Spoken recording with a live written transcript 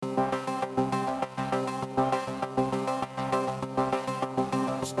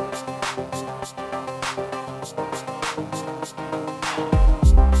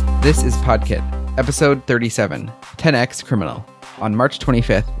This is Podkit, episode 37, 10x Criminal, on March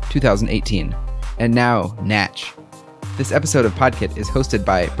 25th, 2018. And now, Natch. This episode of Podkit is hosted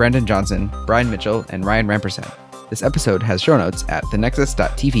by Brandon Johnson, Brian Mitchell, and Ryan Rampersad. This episode has show notes at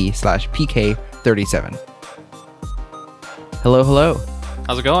thenexus.tv/pk37. Hello.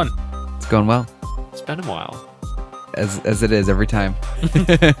 How's it going? It's going well, It's been a while. as it is every time.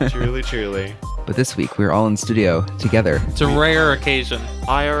 Truly. But this week, we're all in studio together, It's a rare occasion.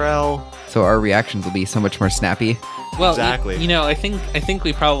 IRL. so our reactions will be so much more snappy. Well, Exactly. I think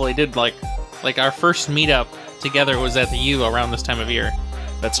we probably did like our first meetup together was at the U around this time of year.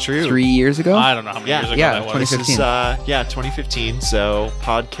 That's true. 3 years ago? I don't know how many Yeah. years ago Yeah, that was. This is 2015. So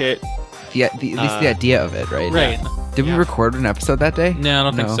Podkit. At least the idea of it, right? Right. Did we Yeah. record an episode that day? No, I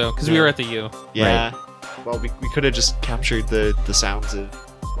don't think No. so because we No. were at the U. Yeah. Well, we could have just captured the sounds of.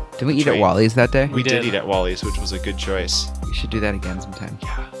 Did we eat at Train. Wally's that day? We did. did eat at Wally's, which was a good choice. We should do that again sometime.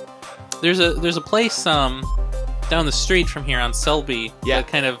 Yeah. There's a place down the street from here on Selby Yeah. that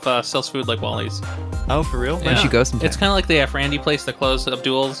kind of sells food like Wally's. Oh, for real? Why don't you go sometime? It's kind of like the Randy place that closed,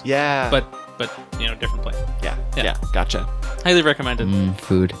 Abdul's, Yeah. but different place. yeah. yeah. Yeah. Gotcha. Highly recommended.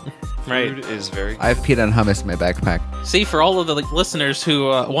 Food. Right. Food is very. I've peed on hummus in my backpack. See, for all of the listeners who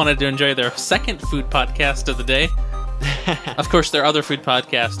wanted to enjoy their second food podcast of the day, of course, their other food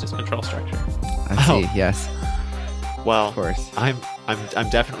podcast is Control Structure. I see, yes, Well, of course. I'm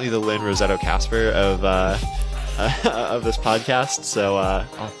definitely the Lynn Rosetto Casper of of this podcast. So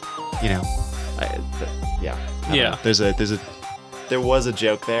yeah. I don't Yeah. know. There was a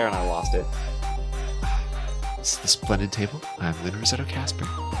joke there, and I lost it. It's the Splendid Table. I'm Lynn Rosetto Casper.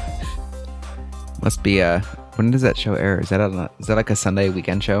 Must be, when does that show air? Is that like a Sunday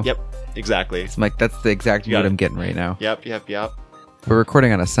weekend show? Yep, exactly. It's like, that's the exact You got mood it. I'm getting right now. Yep. We're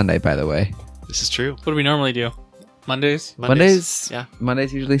recording on a Sunday, by the way. This is true. What do we normally do? Mondays? Mondays? Yeah.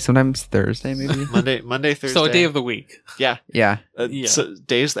 Mondays usually, sometimes Thursday, maybe? Monday, Thursday. So a day of the week. Yeah. Yeah. Yeah. So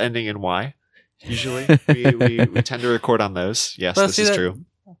days ending in Y. Usually, we tend to record on those. Yes, Well, this see is that- true.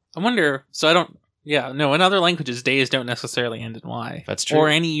 I wonder. So I don't. Yeah, no. In other languages, days don't necessarily end in Y. That's true. Or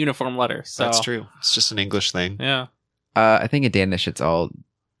any uniform letter. So That's true. It's just an English thing. Yeah. I think in Danish it's all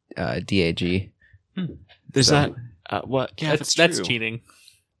DAG. There's So- that. What? Yeah, that's true. cheating.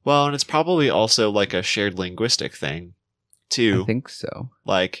 Well, and it's probably also like a shared linguistic thing, too. I think so.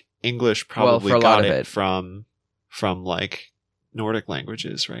 Like English probably for a lot got of it it. from like Nordic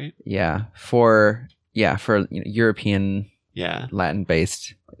languages, right? Yeah. For European, Yeah.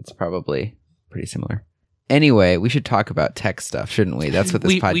 Latin-based, it's probably pretty similar. Anyway, we should talk about tech stuff, shouldn't we? That's what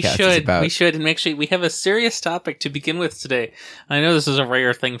this podcast is about. We should, and actually, we have a serious topic to begin with today. I know this is a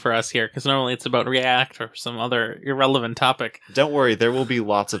rare thing for us here because normally it's about React or some other irrelevant topic. Don't worry, there will be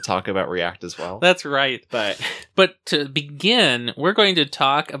lots of talk about React as well. That's right. But But to begin, we're going to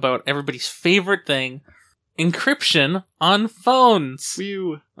talk about everybody's favorite thing: encryption on phones.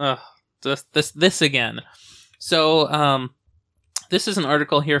 whew. This again. So, this is an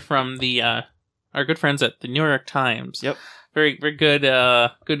article here from the our good friends at the New York Times. Yep. Very good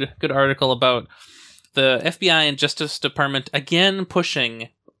good article about the FBI and Justice Department again pushing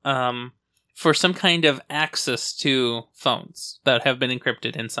for some kind of access to phones that have been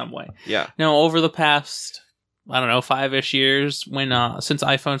encrypted in some way. Yeah. Now, over the past, I don't know, 5-ish years, when since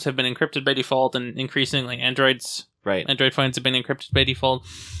iPhones have been encrypted by default and increasingly Android Right. phones have been encrypted by default,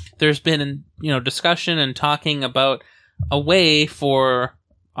 there's been discussion and talking about a way for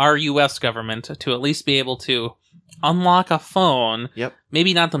our U.S. government to at least be able to unlock a phone. Yep.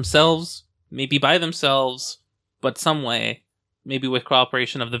 Maybe not themselves, maybe by themselves, but some way. Maybe with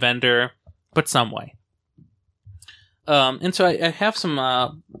cooperation of the vendor, but some way. And so I have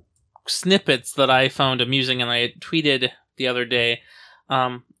some snippets that I found amusing, and I tweeted the other day.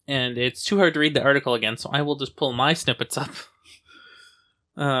 And it's too hard to read the article again, so I will just pull my snippets up.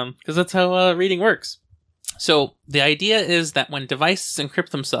 Because that's how reading works. So the idea is that when devices encrypt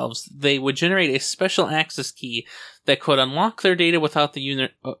themselves, they would generate a special access key that could unlock their data without the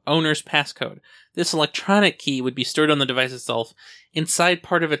owner's passcode. This electronic key would be stored on the device itself inside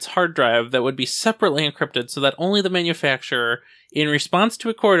part of its hard drive that would be separately encrypted so that only the manufacturer, in response to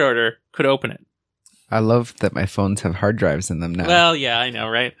a court order, could open it. I love that my phones have hard drives in them now. Well, yeah, I know,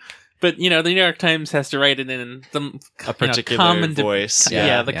 right? But, the New York Times has to write it in the A particular common voice. the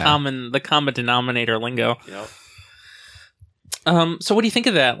yeah. common denominator lingo. Yep. So what do you think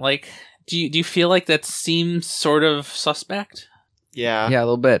of that? Like, do you feel like that seems sort of suspect? Yeah. Yeah, a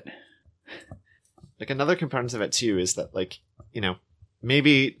little bit. Like another component of it too is that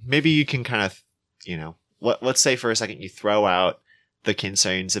maybe you can kind of let's say for a second you throw out the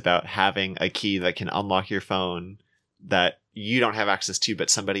concerns about having a key that can unlock your phone that you don't have access to, but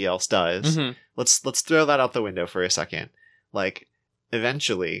somebody else does. Mhm. Let's throw that out the window for a second. Like,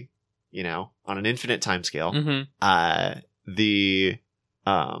 eventually, you know, on an infinite timescale, Mhm.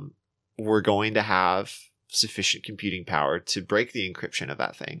 we're going to have sufficient computing power to break the encryption of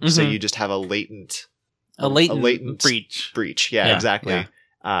that thing. So Mhm. you just have a latent breach. breach. Yeah, Yeah. exactly.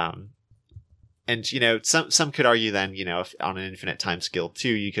 And you know, some could argue then, you know, if on an infinite timescale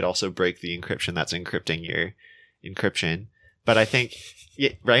too, you could also break the encryption that's encrypting your encryption. But I think,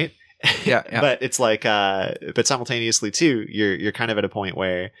 yeah, right? Yeah. But it's like, but simultaneously too, you're kind of at a point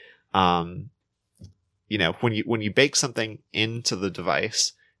where, you know, when you bake something into the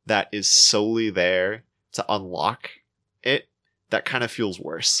device that is solely there to unlock it, that kind of feels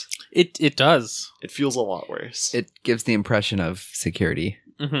worse. It does. It feels a lot worse. It gives the impression of security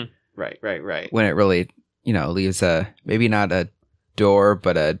Hmm. Right. when it really, you know, leaves maybe not a door,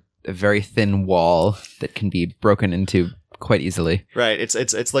 but a very thin wall that can be broken into quite easily. Right.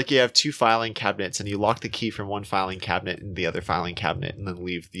 It's like you have two filing cabinets and you lock the key from one filing cabinet in the other filing cabinet and then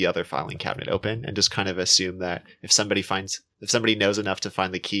leave the other filing cabinet open and just kind of assume that if somebody knows enough to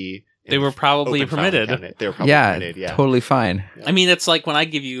find the key, They were probably open filing permitted. cabinet, they were probably permitted. Yeah. Totally fine. I mean, it's like when I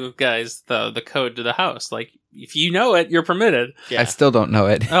give you guys the code to the house. Like, if you know it, you're permitted. Yeah. I still don't know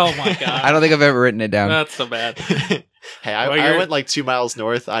it. Oh my god! I don't think I've ever written it down. That's so bad. Hey, I Well, went like 2 miles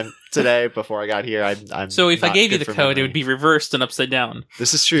north. Today before I got here. I'm So if I not gave you good the for code, memory. it would be reversed and upside down.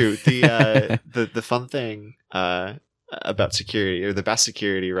 This is true. The fun thing about security, or the best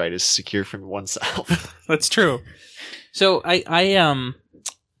security, right, is secure from oneself. That's true. So I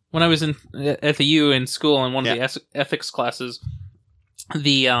when I was at the U in school in one of the ethics classes,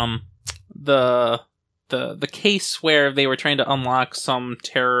 the case where they were trying to unlock some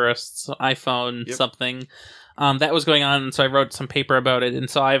terrorist's iPhone something, that was going on, and so I wrote some paper about it, and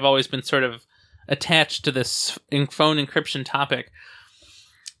so I've always been sort of attached to this phone encryption topic.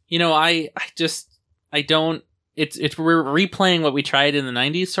 You know, we're replaying what we tried in the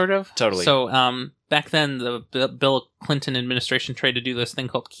 90s, sort of. Totally. So, back then, the Bill Clinton administration tried to do this thing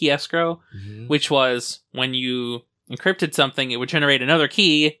called key escrow, which was when you encrypted something, it would generate another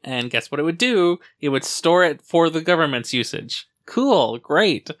key, and guess what it would do? It would store it for the government's usage. Cool,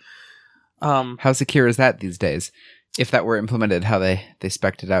 great. How secure is that these days? If that were implemented, how they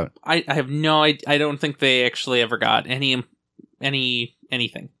spec'd it out? I have no idea. I don't think they actually ever got anything.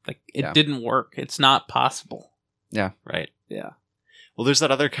 Like, it didn't work. It's not possible. Yeah. Right. Yeah. Well, there's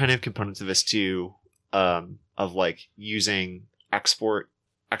that other kind of component to this too, of like using export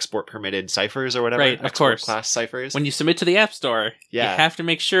permitted ciphers or whatever. Right, of export course. class ciphers. When you submit to the App Store, you have to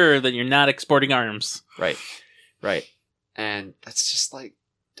make sure that you're not exporting ARMS. Right. And that's just like,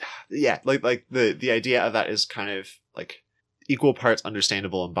 yeah, like the idea of that is kind of like equal parts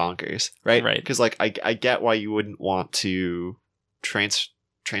understandable and bonkers, right? Right. Because like I get why you wouldn't want to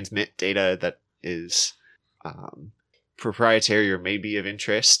transmit data that is proprietary or maybe of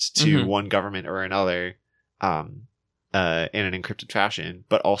interest to one government or another in an encrypted fashion,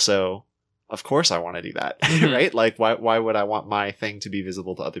 but also, of course, I want to do that, right? Like, why would I want my thing to be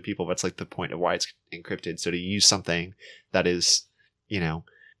visible to other people? That's like the point of why it's encrypted. So to use something that is, you know,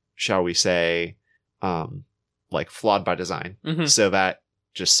 shall we say, like flawed by design, so that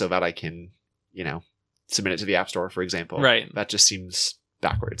I can, you know, submit it to the App Store, for example. Right. That just seems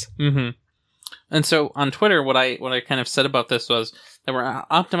backwards. And so on Twitter, what I kind of said about this was that we're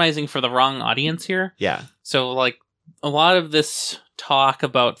optimizing for the wrong audience here. Yeah. So like a lot of this talk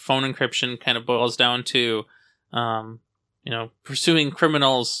about phone encryption kind of boils down to, you know, pursuing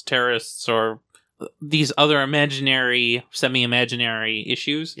criminals, terrorists, or these other imaginary, semi-imaginary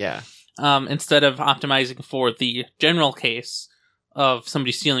issues. Yeah. Instead of optimizing for the general case of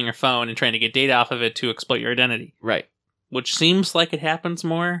somebody stealing your phone and trying to get data off of it to exploit your identity. Right. Which seems like it happens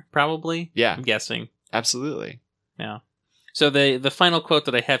more, probably. Yeah. I'm guessing. Absolutely. Yeah. So the final quote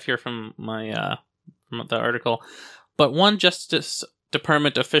that I have here from my from the article, but one Justice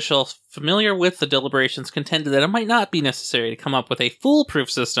Department official familiar with the deliberations contended that it might not be necessary to come up with a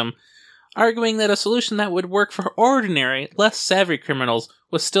foolproof system, arguing that a solution that would work for ordinary, less savvy criminals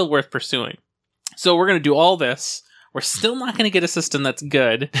was still worth pursuing. So we're going to do all this. We're still not going to get a system that's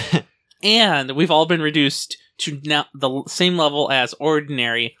good. And we've all been reduced to now the same level as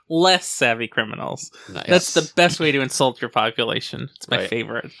ordinary, less savvy criminals. Nice. That's the best way to insult your population. It's my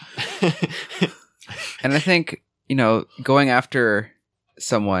favorite. And I think, you know, going after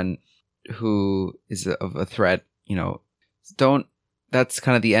someone who is of a threat, you know, that's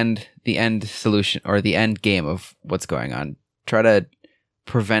kind of the end solution or the end game of what's going on. Try to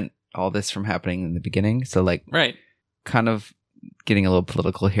prevent all this from happening in the beginning. So like, kind of getting a little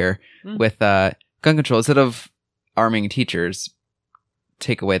political here with gun control. Instead of arming teachers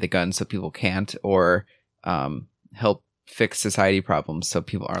take away the guns so people can't, or help fix society problems so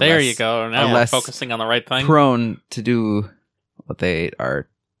people are There less, you go. Now are we're less focusing on the right thing. prone to do what they are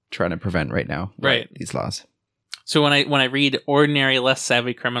trying to prevent right now. Right. These laws. So when I read ordinary, less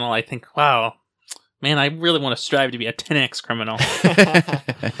savvy criminal, I think, wow, man, I really want to strive to be a 10x criminal.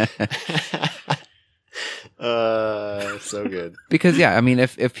 So good. Because yeah, I mean,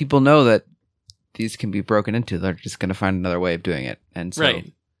 if people know that these can be broken into, they're just going to find another way of doing it, and so,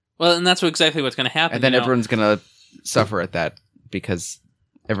 Right. Well, and that's exactly what's going to happen. and then you know? everyone's going to suffer at that because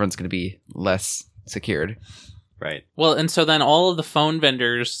everyone's going to be less secured. Right. Well, and so then all of the phone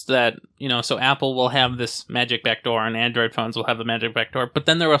vendors that, you know, so Apple will have this magic backdoor and Android phones will have the magic backdoor, but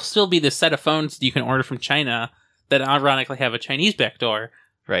then there will still be this set of phones that you can order from China that ironically have a Chinese backdoor,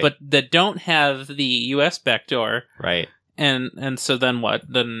 Right. but that don't have the US backdoor. right. And so then what?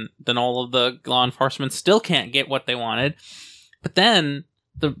 Then all of the law enforcement still can't get what they wanted. But then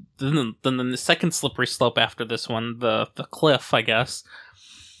the second slippery slope after this one, the cliff, I guess,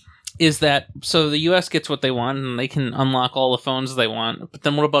 is that so the US gets what they want and they can unlock all the phones they want. But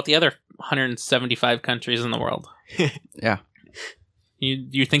then what about the other 175 countries in the world? Yeah.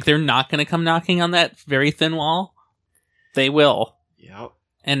 You think they're not going to come knocking on that very thin wall? They will. Yep.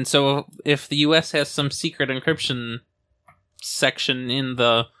 And so if the US has some secret encryption section in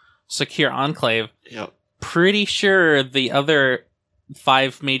the secure enclave, Yep. pretty sure the other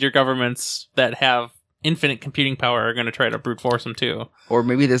 5 major governments that have infinite computing power are going to try to brute force them too. Or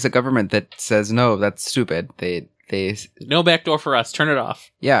maybe there's a government that says no, that's stupid. They No backdoor for us. Turn it off.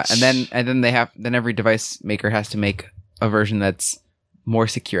 yeah, and then every device maker has to make a version that's more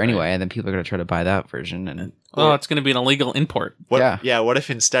secure anyway, and then people are going to try to buy that version. And Oh, it's going to be an illegal import. What, yeah. What if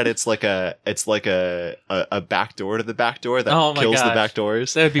instead it's like a back door to the back door that Oh my kills the gosh. back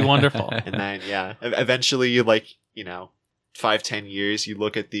doors, That would be wonderful. and then eventually you 5-10 years you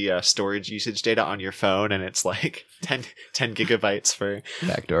look at the storage usage data on your phone and it's like 10 gigabytes for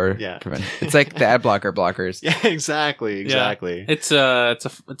backdoor Yeah. prevent. It's like the ad blocker blockers. yeah exactly It's a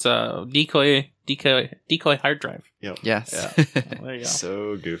decoy hard drive. Yes. Yeah. There you go.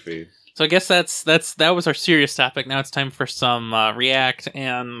 So goofy. So I guess that was our serious topic. Now it's time for some React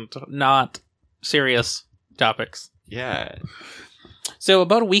and not serious topics. Yeah. So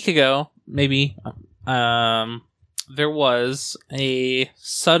about a week ago, maybe, there was a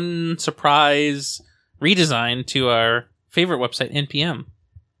sudden surprise redesign to our favorite website, NPM.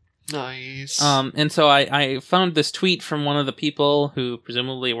 Nice. And so I found this tweet from one of the people who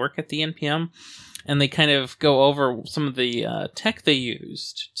presumably work at the NPM, and they kind of go over some of the tech they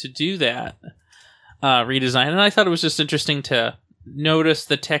used to do that redesign. And I thought it was just interesting to notice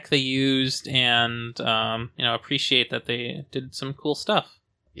the tech they used and appreciate that they did some cool stuff.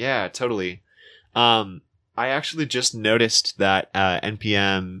 Yeah, totally. I actually just noticed that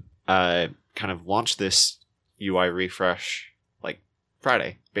NPM kind of launched this UI refresh like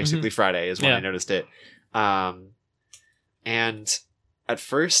Friday. Basically Friday is when I noticed it. And at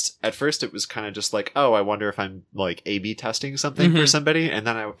first it was kind of just like, oh, I wonder if I'm like A/B testing something for somebody, and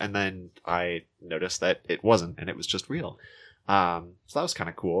then I noticed that it wasn't, and it was just real. So that was kind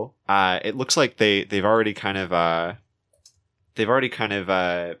of cool. It looks like they've already kind of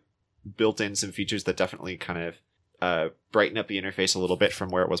built in some features that definitely kind of brighten up the interface a little bit from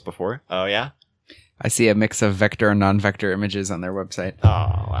where it was before. Oh yeah. I see a mix of vector and non-vector images on their website. Oh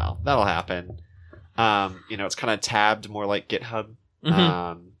wow, that'll happen. It's kind of tabbed more like GitHub.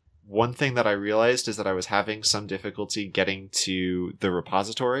 One thing that I realized is that I was having some difficulty getting to the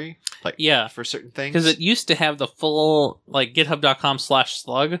repository, for certain things. Because it used to have the full, like,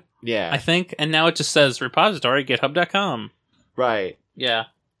 github.com/slug, Yeah. I think, and now it just says repository, github.com. Right. Yeah.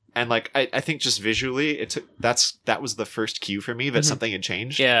 And, like, I think just visually, that was the first cue for me that something had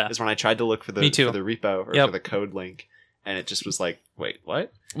changed. Yeah. Is when I tried to look for the repo or for the code link, and it just was like, wait,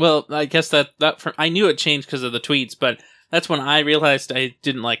 what? Well, I guess I knew it changed because of the tweets, but that's when I realized I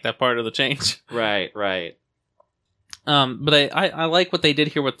didn't like that part of the change. Right. But I like what they did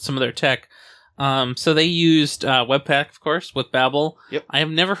here with some of their tech. So they used Webpack, of course, with Babel. Yep. I have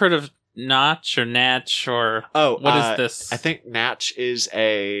never heard of Notch or Natch or what is this? I think Natch is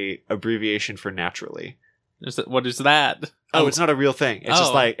a abbreviation for naturally. What is that? Oh, it's not a real thing. It's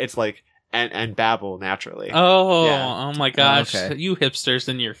just like and Babel naturally. Oh my gosh! okay. You hipsters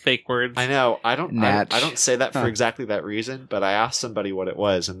and your fake words. I know. I don't say that for Huh. exactly that reason, but I asked somebody what it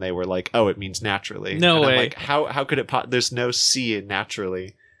was, and they were like, "Oh, it means naturally." No and way. I'm like, how could it? There's no C in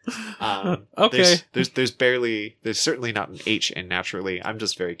naturally. Okay. There's certainly not an H in naturally. I'm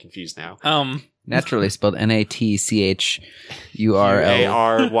just very confused now. Naturally spelled NATCHURL.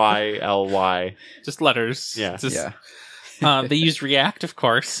 ARYLY. Just letters. Yeah. Just, Yeah. they used React, of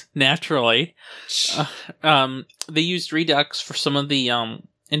course, naturally. They used Redux for some of the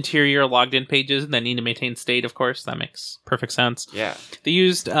interior logged in pages that need to maintain state, of course. That makes perfect sense. Yeah. They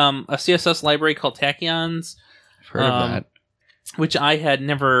used a CSS library called Tachyons, I've heard of that. which I had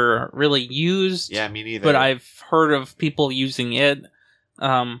never really used. Yeah, me neither. But I've heard of people using it.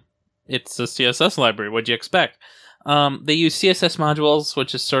 It's a CSS library. What'd you expect? They use CSS modules,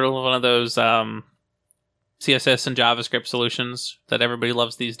 which is sort of one of those CSS and JavaScript solutions that everybody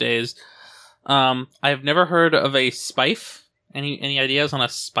loves these days. I've never heard of a Spife. Any ideas on a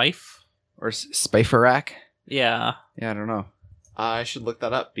Spife? Or Spiferrack? Yeah. Yeah, I don't know. I should look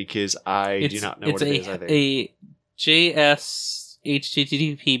that up because I do not know what it is either. It's a JS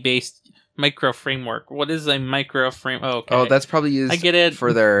HTTP based micro framework. What is a micro frame? Oh, okay. Oh, that's probably used I get it.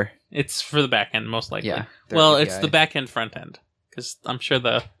 for their... It's for the backend, most likely. Yeah. their Well, API. it's the backend front end. Because I'm sure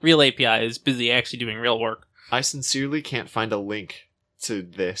the real API is busy actually doing real work. I sincerely can't find a link to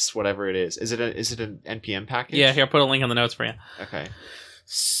this, whatever it is. Is it an NPM package? Yeah, here, I'll put a link on the notes for you. Okay.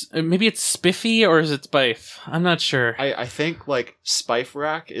 Maybe it's Spiffy or is it Spife? I'm not sure. I think like Spife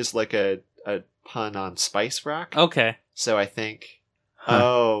Rack is like a pun on Spice Rack. Okay. So I think Huh.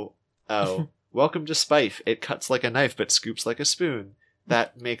 oh. Welcome to Spife. It cuts like a knife but scoops like a spoon.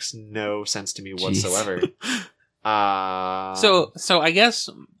 That makes no sense to me whatsoever. So I guess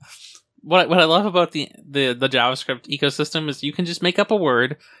what I love about the JavaScript ecosystem is you can just make up a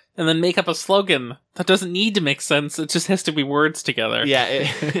word and then make up a slogan that doesn't need to make sense. It just has to be words together. yeah,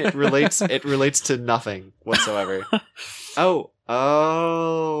 it relates to nothing whatsoever.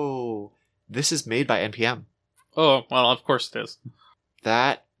 Oh. This is made by NPM. Oh, well, of course it is.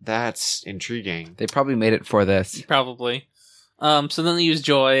 That's intriguing. They probably made it for this. Probably. So then they use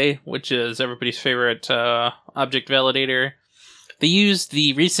Joy, which is everybody's favorite object validator. They used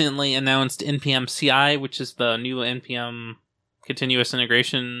the recently announced NPM CI, which is the new NPM continuous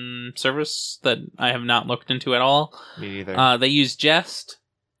integration service that I have not looked into at all. Me neither. They use Jest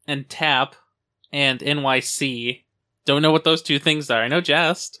and Tap and NYC. Don't know what those two things are. I know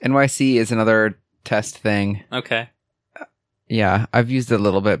Jest. NYC is another test thing. Okay. Yeah, I've used it a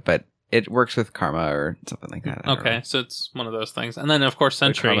little bit, but it works with Karma or something like that. I don't Okay, know. so it's one of those things. And then, of course, But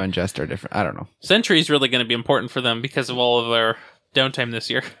Sentry. Karma and Jest are different. I don't know. Sentry is really going to be important for them because of all of their downtime this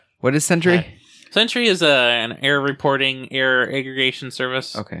year. What is Sentry? Right. Sentry is an error reporting, error aggregation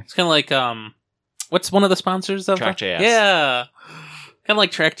service. Okay. It's kind of like, what's one of the sponsors of Track.js. Yeah. Kind of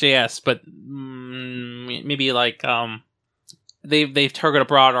like Track.js, but maybe like, they target a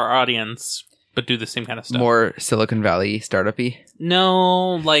broader audience, but do the same kind of stuff. More Silicon Valley startup-y?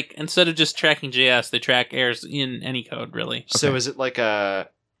 No, like, instead of just tracking JS, they track errors in any code, really. So Okay. is it like a...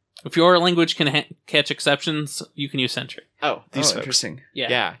 If your language can catch exceptions, you can use Sentry. Oh, these folks. interesting. Yeah.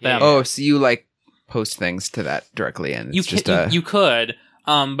 Yeah. them. Oh, so you like post things to that directly, and it's You just can, you could,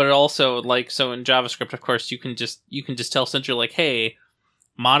 but also like so in JavaScript, of course, you can just tell Sentry like, hey,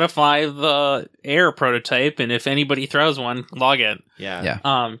 modify the error prototype, and if anybody throws one, log it. Yeah.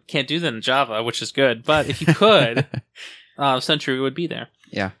 Yeah. Can't do that in Java, which is good, but if you could, Sentry would be there.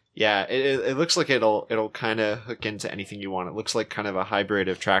 Yeah, it looks like it'll kind of hook into anything you want. It looks like kind of a hybrid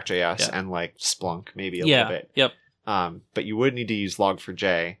of Track.js Yeah. and like Splunk, maybe a Yeah. little bit. Yep. But you would need to use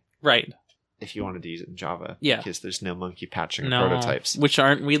Log4j Right. if you wanted to use it in Java. Yeah. Because there's no monkey patching No. of prototypes. Which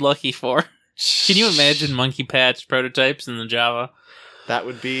aren't we lucky for? Can you imagine monkey patch prototypes in the Java? That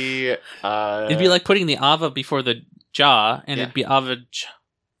would be... It'd be like putting the Ava before the Ja, and Yeah. it'd be Ava.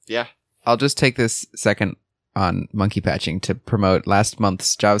 Yeah. I'll just take this second on monkey patching to promote last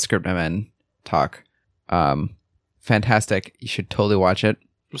month's JavaScript MN talk. Fantastic. You should totally watch it.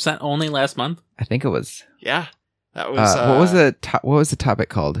 Was that only last month? I think it was. Yeah. That was... What was the topic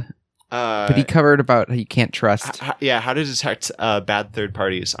called? But he covered about how you can't trust. how to detect bad third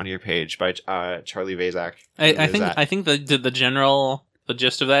parties on your page by Charlie Vazak. I think the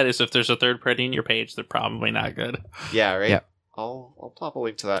gist of that is if there's a third party in your page, they're probably not good. Yeah, right? Yeah. I'll plop a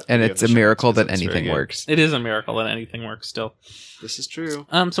link to that. And video it's in a the show miracle notes that 'cause it's very anything good. works. It is a miracle that anything works still. This is true.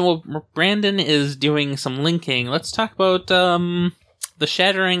 So while Brandon is doing some linking, let's talk about the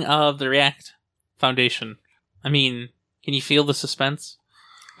shattering of the React Foundation. I mean, can you feel the suspense?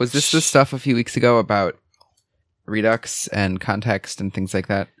 Was this the stuff a few weeks ago about Redux and context and things like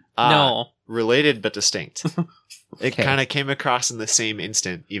that? No. Related but distinct. It Okay. kind of came across in the same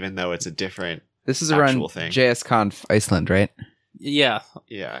instant, even though it's a different... This is around Actual thing. JSConf Iceland, right? Yeah.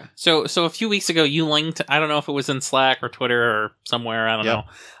 Yeah. So a few weeks ago, you linked. I don't know if it was in Slack or Twitter or somewhere. I don't Yep.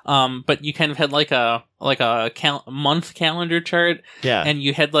 know. But you kind of had like a month calendar chart, Yeah. and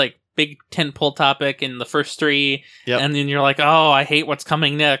you had like big tentpole topic in the first 3, Yep. and then you're like, oh, I hate what's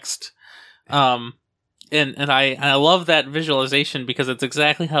coming next. And I love that visualization because it's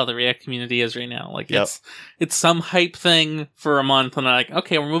exactly how the React community is right now. Like Yep. it's some hype thing for a month, and they're like,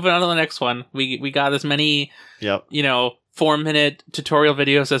 okay, we're moving on to the next one. We got as many, Yep. 4-minute tutorial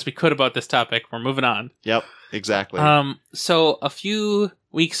videos as we could about this topic. We're moving on. Yep. Exactly. So a few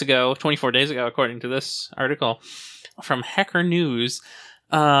weeks ago, 24 days ago, according to this article from Hacker News,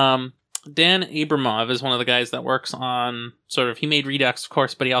 Dan Abramov is one of the guys that works on he made Redux, of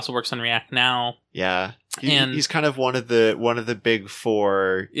course, but he also works on React now. Yeah. And He's kind of one of the big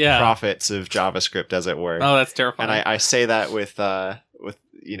 4 prophets of JavaScript, as it were. Oh, that's terrifying. And I say that with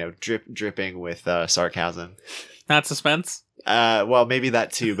dripping with sarcasm. Not suspense? Well, maybe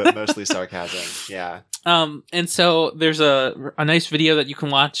that too, but mostly sarcasm. Yeah. And so there's a nice video that you can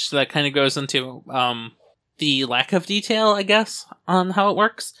watch that kind of goes into the lack of detail, I guess, on how it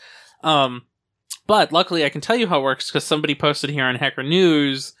works. But luckily I can tell you how it works because somebody posted here on Hacker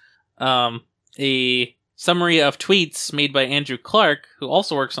News a summary of tweets made by Andrew Clark, who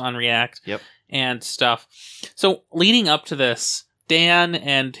also works on React and stuff. So leading up to this, Dan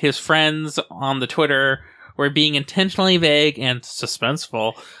and his friends on the Twitter were being intentionally vague and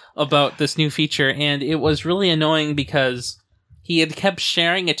suspenseful about this new feature, and it was really annoying because he had kept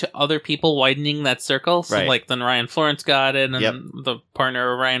sharing it to other people, widening that circle. So, then Ryan Florence got it, and the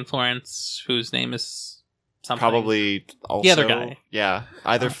partner of Ryan Florence, whose name is something. Probably also... The other guy. Yeah.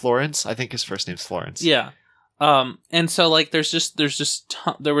 Either Florence. I think his first name's Florence. Yeah. And so, there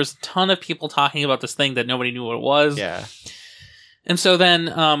was a ton of people talking about this thing that nobody knew what it was. Yeah. And so then,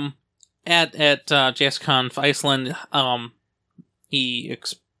 at JSConf Iceland, he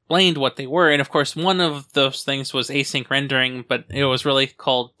explained what they were, and of course one of those things was async rendering, but it was really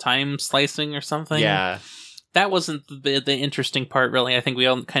called time slicing or something. Yeah. That wasn't the interesting part, really. I think we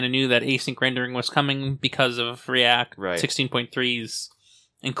all kind of knew that async rendering was coming because of React 16.3's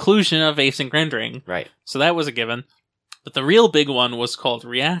inclusion of async rendering. Right. So that was a given. But the real big one was called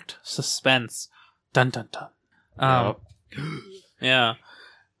React Suspense. Dun dun dun. Yeah.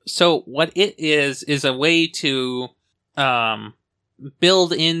 So what it is a way to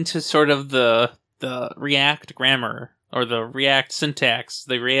build into sort of the React grammar or the React syntax,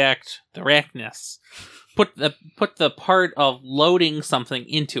 the Reactness. Put the part of loading something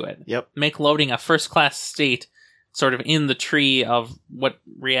into it. Yep. Make loading a first class state sort of in the tree of what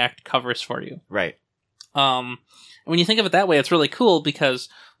React covers for you. Right. When you think of it that way, it's really cool because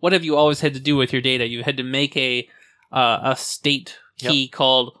what have you always had to do with your data? You had to make a state key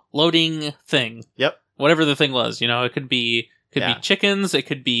called loading thing. Yep. Whatever the thing was, it could be chickens. It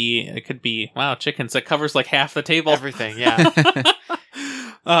could be wow, chickens. That covers like half the table. Everything. Yeah.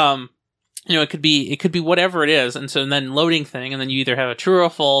 It could be whatever it is, and so then loading thing, and then you either have a true or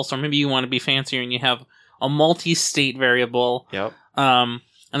false, or maybe you want to be fancier and you have a multi-state variable. Yep. And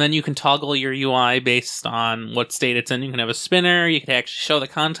then you can toggle your UI based on what state it's in. You can have a spinner. You could actually show the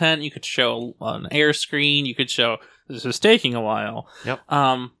content. You could show an air screen. You could show this is taking a while. Yep.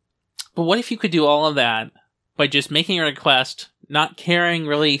 But what if you could do all of that by just making a request, not caring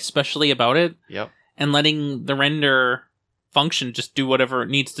really specially about it, and letting the render function just do whatever it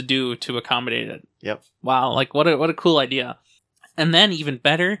needs to do to accommodate it? Yep. Wow, like what a cool idea. And then even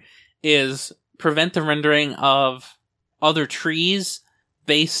better is prevent the rendering of other trees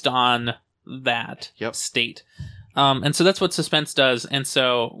based on that state. And so that's what Suspense does. And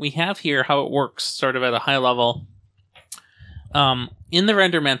so we have here how it works sort of at a high level. In the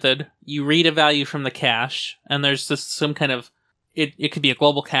render method, you read a value from the cache, and there's just some kind of, it could be a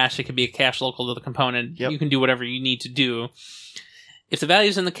global cache, it could be a cache local to the component. You can do whatever you need to do. If the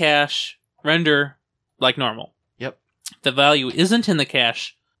value's in the cache, render like normal. If the value isn't in the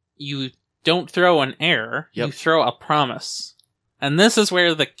cache, you don't throw an error, you throw a promise. And this is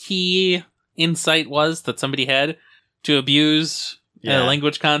where the key insight was that somebody had to abuse a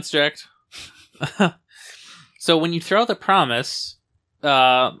language construct. So when you throw the promise,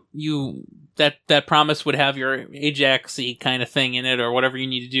 that promise would have your Ajax-y kind of thing in it, or whatever you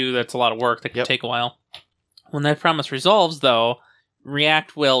need to do. That's a lot of work that could take a while. When that promise resolves, though,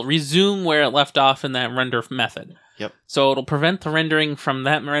 React will resume where it left off in that render method. So it'll prevent the rendering from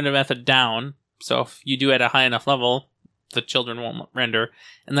that render method down. So if you do it at a high enough level, the children won't render.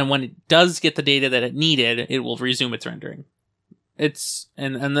 And then when it does get the data that it needed, it will resume its rendering.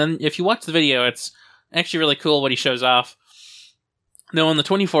 And then if you watch the video, it's actually really cool what he shows off. Now, in the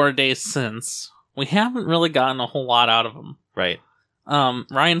 24 days since, we haven't really gotten a whole lot out of him. Right.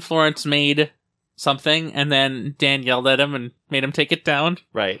 Ryan Florence made something, and then Dan yelled at him and made him take it down.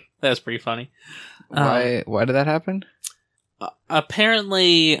 Right. That was pretty funny. Why did that happen?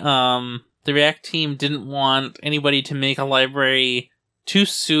 apparently, the React team didn't want anybody to make a library too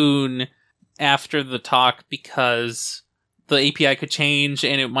soon after the talk because the API could change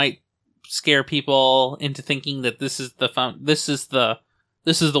and it might scare people into thinking that this is the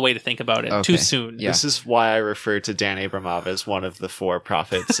way to think about it too soon. Yeah. This is why I refer to Dan Abramov as one of the four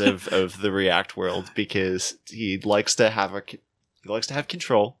prophets of the React world, because he likes to have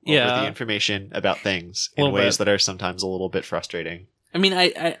control over the information about things in ways that are sometimes a little bit frustrating. I mean,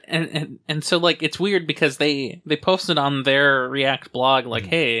 and so like it's weird because they posted on their React blog like,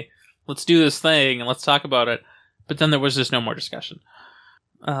 hey, let's do this thing and let's talk about it, but then there was just no more discussion.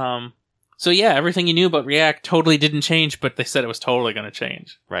 So yeah, everything you knew about React totally didn't change, but they said it was totally going to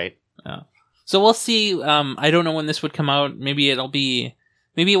change. Right. So we'll see. I don't know when this would come out. Maybe it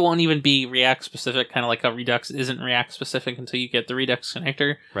won't even be React specific, kind of like a Redux isn't React specific until you get the Redux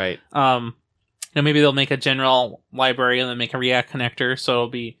connector. Right. Maybe they'll make a general library and then make a React connector, so it'll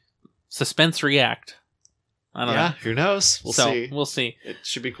be Suspense React. I don't know. Who knows? We'll see. We'll see. It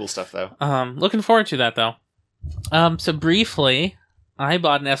should be cool stuff, though. Looking forward to that, though. So briefly, I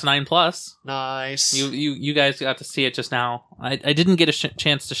bought an S9 Plus. Nice. You guys got to see it just now. I didn't get a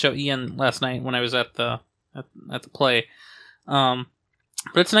chance to show Ian last night when I was at the play. But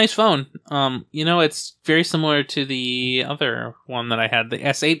it's a nice phone. It's very similar to the other one that I had, the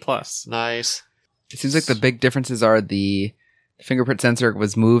S8 Plus. Nice. It seems like the big differences are the fingerprint sensor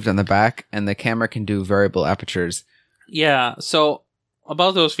was moved on the back, and the camera can do variable apertures. Yeah, so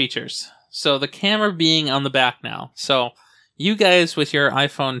about those features. So the camera being on the back now. So you guys with your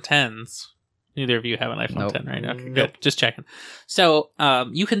iPhone 10s, neither of you have an iPhone 10, right? Okay, Nope. good. Just checking. So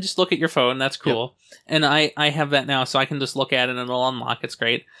you can just look at your phone. That's cool. Yep. And I have that now, so I can just look at it and it'll unlock. It's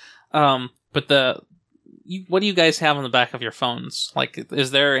great. But what do you guys have on the back of your phones? Like,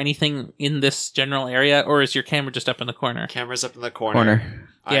 is there anything in this general area, or is your camera just up in the corner? Camera's up in the corner.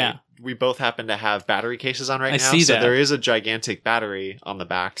 Yeah. We both happen to have battery cases on right now, see so that. there is a gigantic battery on the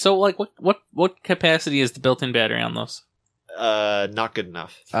back. So, like, what capacity is the built-in battery on those? Not good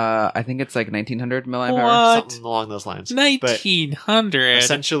enough. I think it's like 1900 milliamp What? hour. Something along those lines. 1900.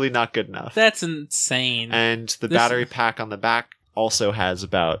 Essentially not good enough. That's insane. And the battery pack on the back also has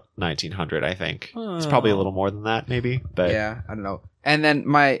about 1900, I think. It's probably a little more than that, maybe. But yeah, I don't know. And then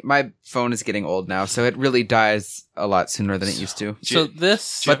my phone is getting old now, so it really dies a lot sooner than it used to. Do you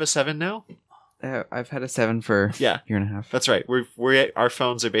have a 7 now? I've had a 7 for a year and a half. That's right. Our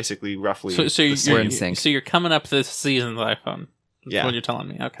phones are basically roughly so we're in sync. So you're coming up this season's iPhone. That's what you're telling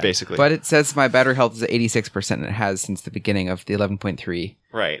me. Okay. Basically. But it says my battery health is at 86%, and it has since the beginning of the 11.3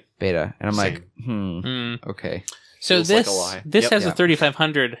 beta. And I'm like, okay. So Feels this like a lie. this has a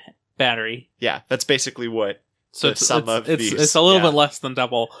 3500 battery. Yeah, that's basically what So the sum of these. It's a little bit less than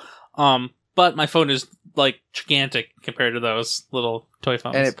double. But my phone is like gigantic compared to those little toy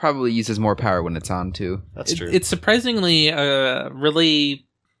phones. And it probably uses more power when it's on, too. That's true. It's surprisingly really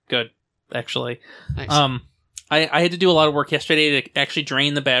good, actually. Nice. I had to do a lot of work yesterday to actually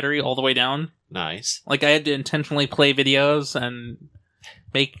drain the battery all the way down. Nice. Like, I had to intentionally play videos and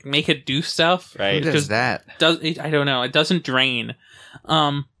make it do stuff. Right. Who does that? I don't know. It doesn't drain.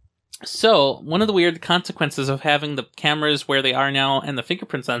 So, one of the weird consequences of having the cameras where they are now and the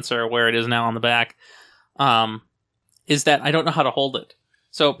fingerprint sensor where it is now on the back is that I don't know how to hold it.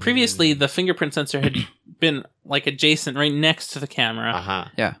 So, previously, the fingerprint sensor had been, like, adjacent right next to the camera. Uh-huh.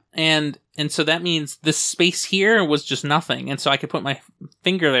 Yeah. And so that means this space here was just nothing. And so I could put my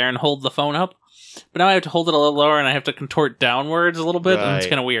finger there and hold the phone up. But now I have to hold it a little lower and I have to contort downwards a little bit. And it's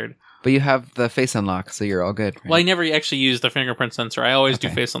kind of weird. But you have the face unlock, so you're all good. Right? Well, I never actually use the fingerprint sensor. I always do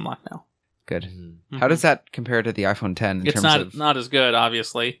face unlock now. Good. Mm-hmm. How does that compare to the iPhone 10 in It's terms of not as good,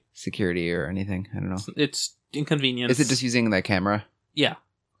 obviously. security or anything? I don't know. It's inconvenience. Is it just using the camera? Yeah.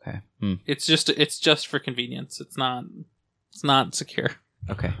 Okay. It's just for convenience. It's not secure.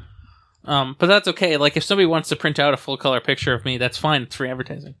 Okay. But that's okay. Like, if somebody wants to print out a full color picture of me, that's fine. It's free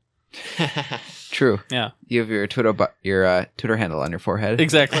advertising. True. Yeah. You have your Twitter handle on your forehead.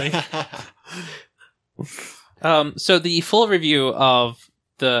 Exactly. So the full review of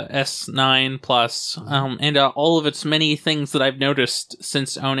the S9 Plus and all of its many things that I've noticed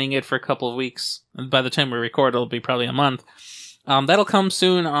since owning it for a couple of weeks. And by the time we record, it'll be probably a month. That'll come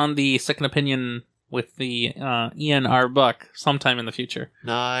soon on the Second Opinion with the Ian R. Buck sometime in the future.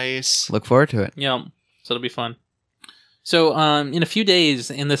 Nice. Look forward to it. Yeah, so it'll be fun. So in a few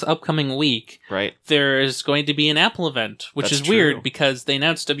days, in this upcoming week, there is going to be an Apple event, which That's is weird true. because they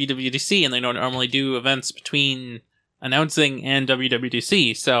announced WWDC and they don't normally do events between announcing and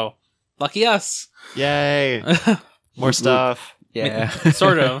WWDC. So lucky us. Yay. More stuff. Yeah.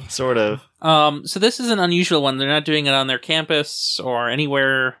 Sort of. Sort of. So this is an unusual one. They're not doing it on their campus or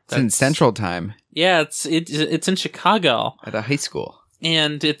anywhere. It's in Central Time Yeah, it's in Chicago, at a high school.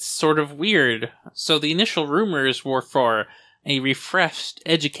 and it's sort of weird. So the initial rumors were for a refreshed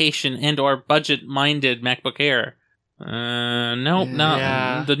education and/or budget-minded MacBook Air. No.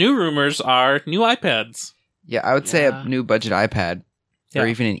 Yeah. The new rumors are new iPads. Yeah, I would say Yeah. a new budget iPad or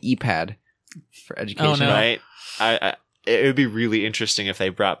Yeah. even an ePad for education. Oh, no. Right? It would be really interesting if they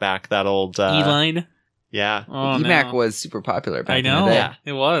brought back that old... E-line. Yeah. Oh, eMac no. was super popular back I in know. the day. Yeah.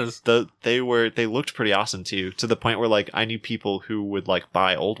 It was. They looked pretty awesome too, to the point where like I knew people who would like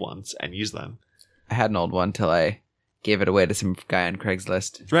buy old ones and use them. I had an old one till I gave it away to some guy on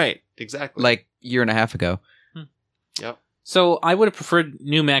Craigslist Right, exactly. like a year and a half ago. Yep. So I would have preferred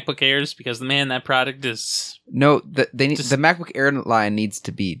new MacBook Airs because, man, that product is... No, the Just- MacBook Air line needs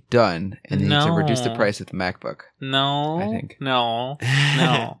to be done, and they need to reduce the No. price of the MacBook. No. I think. No.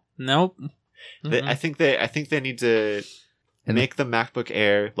 Nope. I think they need to And make the MacBook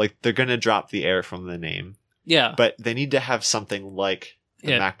Air, like they're gonna drop the Air from the name, Yeah. but they need to have something like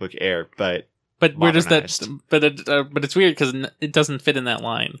the Yeah. MacBook Air, but But where does that? modernized. But it's weird because it doesn't fit in that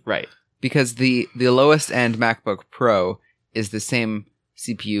line. right. Because the lowest end MacBook Pro is the same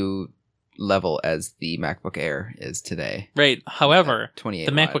CPU level as the MacBook Air is today. Right. However, 28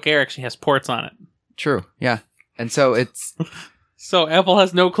 the watt. MacBook Air actually has ports on it, True, yeah. And so it's so Apple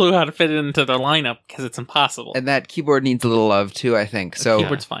has no clue how to fit it into their lineup because it's impossible. and that keyboard needs a little love too, I think. The So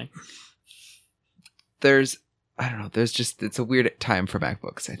keyboard's fine. there's I don't know, there's just it's a weird time for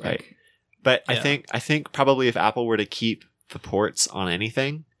MacBooks, I think. Right. But Yeah. I think probably if Apple were to keep the ports on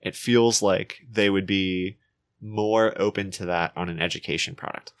anything, it feels like they would be more open to that on an education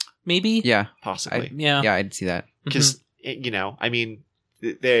product, Maybe. Yeah. possibly. Yeah. Yeah, I'd see that. Because I mean,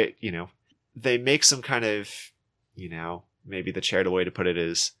 they make some kind of, maybe the charitable way to put it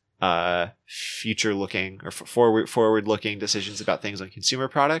is future looking or forward looking decisions about things on consumer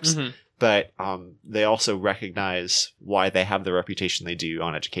products. Mhm. But they also recognize why they have the reputation they do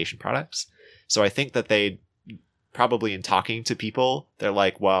on education products. So I think that they probably, in talking to people, they're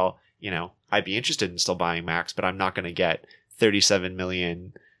like, well, I'd be interested in still buying Macs, but I'm not going to get 37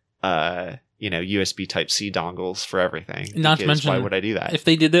 million, USB Type-C dongles for everything. Not to because mention, why would I do that? If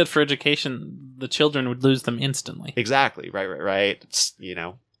they did that for education, the children would lose them instantly. Exactly. Right. It's,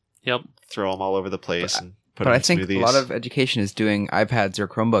 Yep. throw them all over the place and put But them I in think smoothies. a lot of education is doing iPads or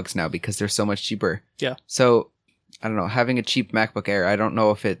Chromebooks now because they're so much cheaper. Yeah. So I don't know, having a cheap MacBook Air, I don't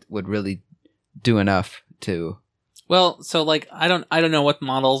know if it would really do enough to. Well, so like I don't know what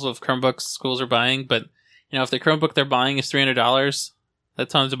models of Chromebooks schools are buying, but if the Chromebook they're buying is $300,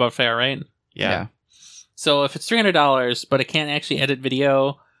 that sounds about fair, right? yeah. So if it's $300, but it can't actually edit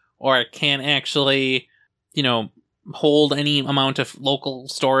video, or it can't actually, hold any amount of local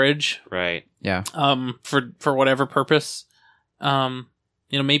storage, Right. for whatever purpose,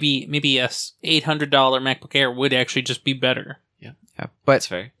 maybe a $800 MacBook Air would actually just be better. Yeah. That's But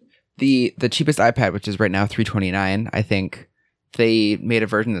fair. the cheapest iPad, which is right now $329, I think they made a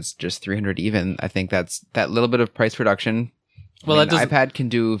version that's just $300 even. I think that's that little bit of price reduction. Well, I mean, that the iPad can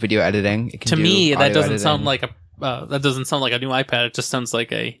do video editing. It can To do me, that audio doesn't editing. sound like a new iPad. It just sounds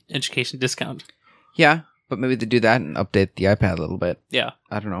like a education discount. Yeah, but maybe they do that and update the iPad a little bit. Yeah.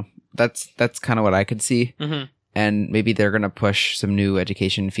 I don't know. That's kind of what I could see. Mm-hmm. And maybe they're going to push some new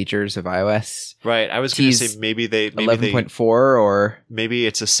education features of iOS Right. I was going to Tease say maybe they 11.4 or maybe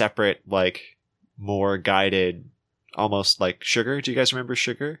it's a separate, like, more guided, almost like Sugar. Do you guys remember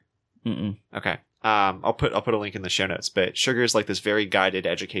Sugar? mm-mm. Okay. I'll put a link in the show notes, but Sugar is like this very guided,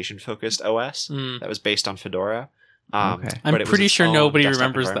 education focused OS that was based on Fedora. Okay. but I'm it was pretty its sure own nobody desktop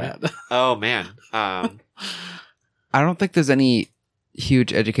remembers environment. that. Oh man. I don't think there's any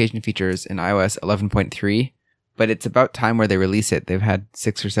huge education features in iOS 11.3, but it's about time where they release it. They've had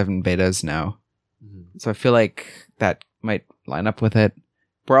 6 or 7 betas now. So I feel like that might line up with it.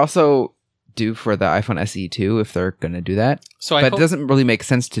 We're also due for the iPhone SE 2 if they're going to do that. So But it doesn't really make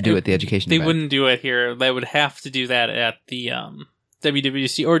sense to do at the education They event. wouldn't do it here. They would have to do that at the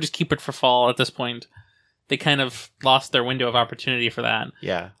WWDC, or just keep it for fall at this point. They kind of lost their window of opportunity for that.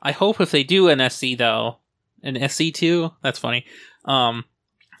 Yeah. I hope if they do an SE though, an SE2, that's funny.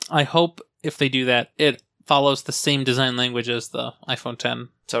 I hope if they do that, it follows the same design language as the iPhone 10,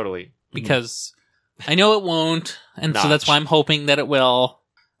 Totally. because I know it won't, and so that's Notch. why I'm hoping that it will.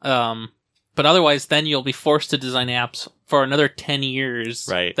 But otherwise, then you'll be forced to design apps for another 10 years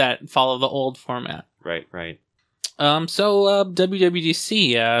Right. that follow the old format. Right. So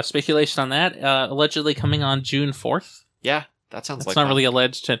WWDC, speculation on that, allegedly coming on June 4th. Yeah. That sounds It's like not fun. really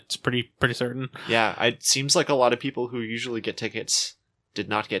alleged. It's pretty certain. Yeah, it seems like a lot of people who usually get tickets did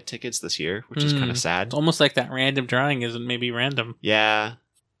not get tickets this year, which is kind of sad. It's almost like that random drawing isn't maybe random. Yeah,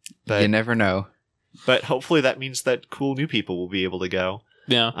 but you never know. but hopefully that means that cool new people will be able to go.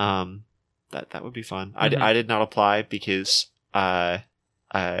 Yeah. That would be fun. Mhm. I did not apply because I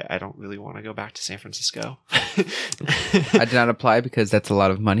don't really want to go back to San Francisco. I did not apply because that's a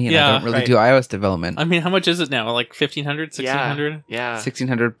lot of money, and I Yeah, don't really right. do iOS development. I mean, how much is it now? Like 1,500, 1,600? Yeah,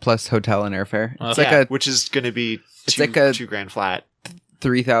 1,600 plus hotel and airfare. Well, It's yeah, like a which is going to be it's two, like a- $2,000 flat.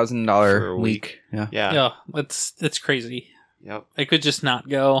 $3,000 For a week. Yeah. Yeah. Yeah, it's crazy. Yep. I could just not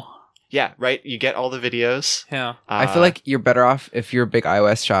go. Yeah. Right. You get all the videos. Yeah. I feel like you're better off if you're a big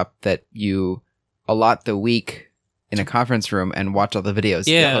iOS shop that you allot the week in a conference room and watch all the videos.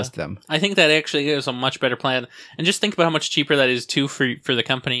 Yeah. To host them. I think that actually is a much better plan. And just think about how much cheaper that is too for the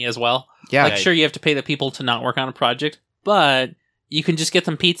company as well. Yeah. Like, sure, you have to pay the people to not work on a project, but you can just get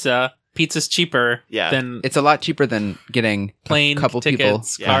them pizza. Pizza's cheaper Yeah. than It's a lot cheaper than getting plane a couple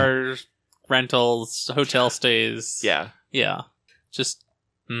tickets, Yeah. cars, rentals, hotel stays. Yeah. Yeah. Just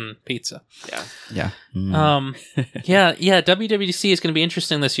pizza. Yeah. people. Yeah. Yeah. WWDC is going to be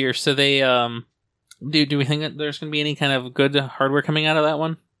interesting this year. So they do we think that there's going to be any kind of good hardware coming out of that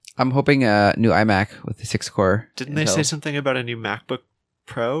one? I'm hoping a new iMac with the 6-core. Didn't they say something about a new MacBook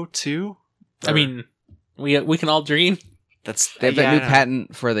Pro too? I Or- mean, we can all dream. that's They have that yeah, new I know.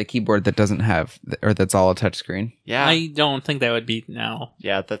 patent for the keyboard that doesn't have, or that's all a touchscreen. Yeah. I don't think that would be now.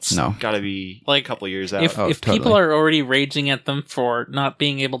 Yeah. That's No. got to be Like, a couple years out. If Oh, if people totally. are already raging at them for not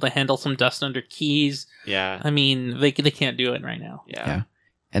being able to handle some dust under keys, yeah. I mean, they can't do it right now. Yeah. Yeah.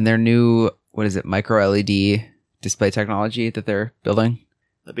 And their new, what is it, micro LED display technology that they're building,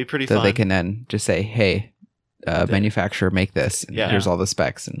 That'd be pretty that fun. they can then just say, hey, manufacturer, make this. And Yeah. here's all the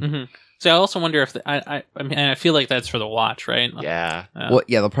specs. And hmm So I also wonder if I mean, I feel like that's for the watch, right? Yeah. well,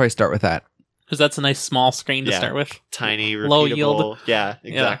 yeah, they'll probably start with that. Because that's a nice small screen to Yeah. start with. Tiny, repeatable. Low yield. Yeah.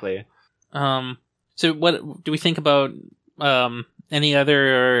 Exactly. So what do we think about any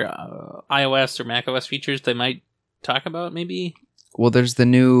other iOS or macOS features they might talk about? Maybe. Well, there's the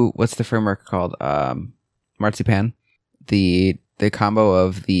new, what's the framework called? Marzipan. The combo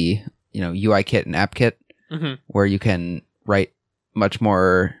of the, UI kit and app kit, hmm where you can write much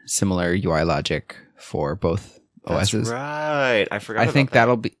more similar UI logic for both That's OSs. right. I forgot. I about think that.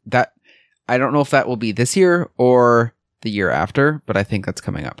 that'll be that. I don't know if that will be this year or the year after, but I think that's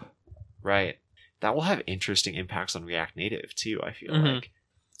coming up. Right. That will have interesting impacts on React Native too. I feel Mhm. like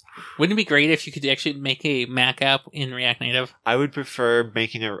Wouldn't it be great if you could actually make a Mac app in React Native? I would prefer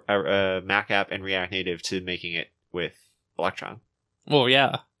making a Mac app in React Native to making it with Electron Oh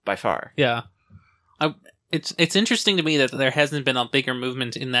yeah, by far. yeah. It's interesting to me that there hasn't been a bigger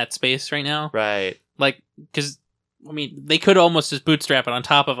movement in that space right now. Right. Like, because I mean, they could almost just bootstrap it on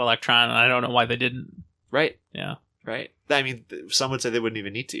top of Electron, and I don't know why they didn't. Right. Yeah. Right. I mean, some would say they wouldn't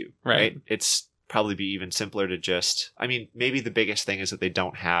even need to. Right. It's probably be even simpler to just. I mean, maybe the biggest thing is that they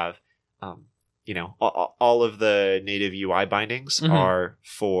don't have, all of the native UI bindings Mhm. are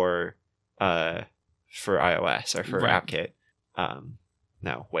for iOS or for Right. AppKit.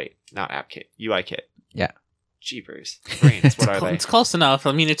 No, wait, not AppKit. UIKit. Yeah. Jeepers. Brains. What are they? It's close enough.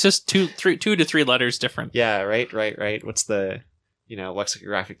 I mean, it's just two to three letters different. Yeah. Right. What's the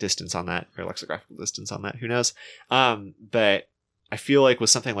lexicographic distance on that, or lexicographical distance on that? Who knows? But I feel like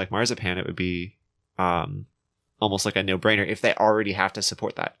with something like Marzipan, it would be almost like a no-brainer if they already have to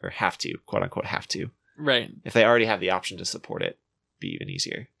support that, or have to, quote unquote, have to. Right. If they already have the option to support it, be even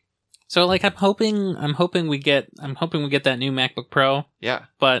easier. So like I'm hoping we get that new MacBook Pro, Yeah.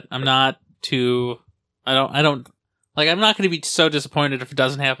 but I'm not too I don't like I'm not going to be so disappointed if it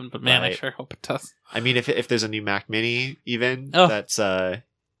doesn't happen, but man, I Right. sure hope it does. I mean, if there's a new Mac Mini, even Oh. that's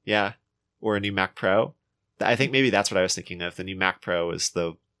or a new Mac Pro, I think maybe that's what I was thinking of. The new Mac Pro is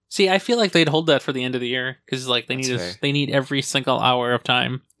the See, I feel like they'd hold that for the end of the year cuz like That's fair. they need every single hour of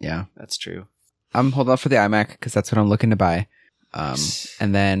time. Yeah, that's true. I'm holding off for the iMac because that's what I'm looking to buy.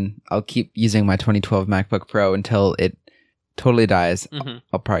 And then I'll keep using my 2012 MacBook Pro until it totally dies. Mhm.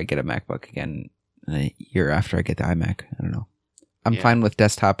 I'll probably get a MacBook again a year after I get the iMac. I don't know. I'm Yeah. fine with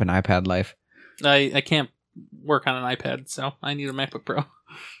desktop and iPad life. I can't work on an iPad, so I need a MacBook Pro.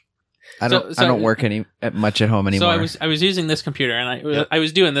 I don't So- I don't work much at home anymore. So I was using this computer and Yeah. I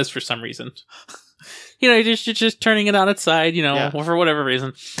was doing this for some reason. just turning it on its side, Yeah. for whatever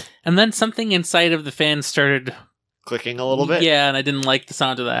reason. And then something inside of the fan started Clicking a little bit. Yeah, and I didn't like the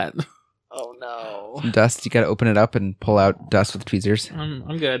sound of that. Oh no. Some dust, you got to open it up and pull out dust with tweezers.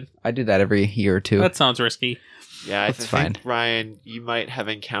 I'm good. I do that every year or two. That sounds risky. Yeah, I That's think fine. Ryan, you might have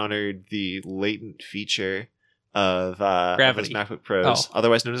encountered the latent feature those MacBook Pros,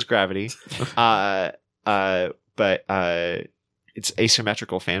 otherwise known as Gravity. But it's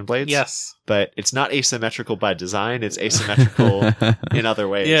asymmetrical fan blades. Yes. But it's not asymmetrical by design. It's asymmetrical in other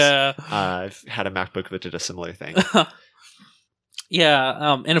ways. Yeah. I've had a MacBook that did a similar thing.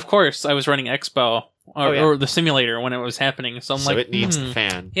 Yeah. And of course, I was running Expo or the simulator when it was happening. So I'm it needs the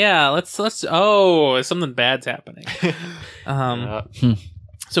fan. Yeah. Let's. Something bad's happening.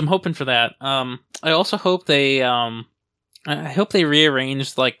 So I'm hoping for that. I also hope they. I hope they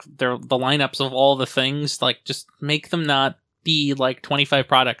rearrange like the lineups of all the things. Like, just make them not be like 25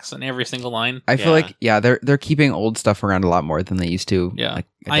 products in every single line. I feel like they're keeping old stuff around a lot more than they used to. Yeah, like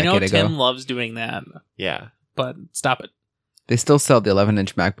a I know decade ago. Tim loves doing that. Yeah, but stop it. They still sell the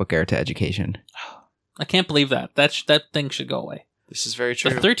 11-inch MacBook Air to education. I can't believe that. That thing should go away. This is very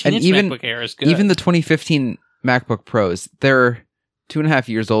true. The 13-inch MacBook Air is good. Even the 2015 MacBook Pros, they're 2.5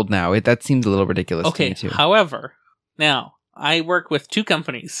 years old now. That seems a little ridiculous to me too. However, now I work with two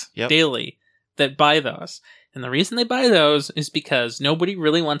companies daily that buy those. And the reason they buy those is because nobody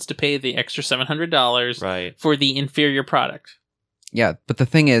really wants to pay the extra $700 for the inferior product. Yeah, but the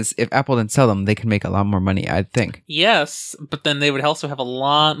thing is, if Apple didn't sell them, they could make a lot more money, I'd think. Yes, but then they would also have a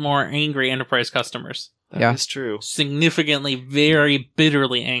lot more angry enterprise customers. That is true. Significantly, very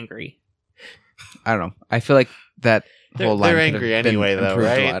bitterly angry. I don't know. I feel like that whole line they're angry anyway, though,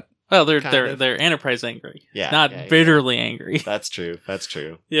 right? A lot. Well, they're enterprise angry, not bitterly angry. That's true.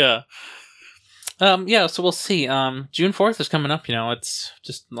 Yeah. So we'll see. June 4th is coming up, it's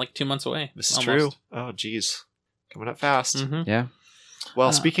just like 2 months away. This is true. Oh, geez. Coming up fast. Mm-hmm. Yeah.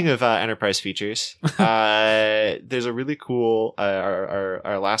 Well, speaking of enterprise features, there's a really cool,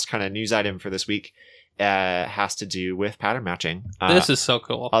 our last kind of news item for this week has to do with pattern matching. This is so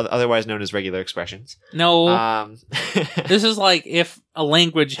cool. Otherwise known as regular expressions. No. This is like if a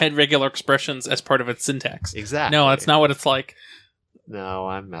language had regular expressions as part of its syntax. Exactly. No, that's not what it's like. No,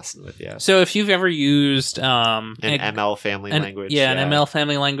 I'm messing with you. So if you've ever used an ML family language. Yeah, an ML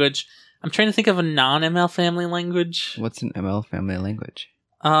family language. I'm trying to think of a non-ML family language. What's an ML family language?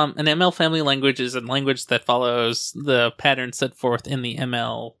 An ML family language is a language that follows the pattern set forth in the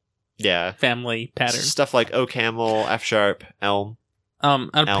ML family pattern. Stuff like OCaml, F#, Elm.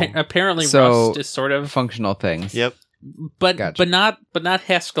 Apparently so Rust is sort of functional things. Yep. But not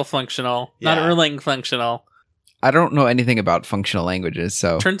Haskell functional, not Erlang functional. I don't know anything about functional languages,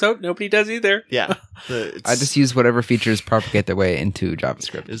 so turns out nobody does either. Yeah, I just use whatever features propagate their way into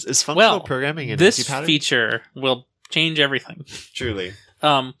JavaScript. Is functional programming an this anti-pattern? feature will change everything. Truly.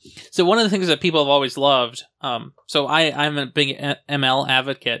 So one of the things that people have always loved. So I'm a big ML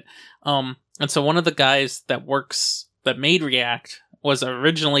advocate. And so one of the guys that made React was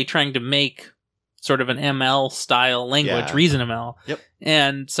originally trying to make sort of an ML style language, ReasonML. Yep.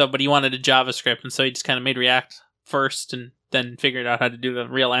 And so, but he wanted a JavaScript, and so he just kind of made React first and then figured out how to do the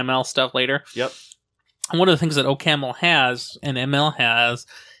real ML stuff later. Yep. And one of the things that OCaml has and ML has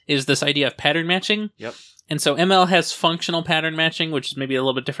is this idea of pattern matching. Yep. And so ML has functional pattern matching, which is maybe a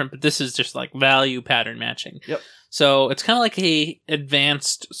little bit different, but this is just like value pattern matching. Yep. So it's kind of like a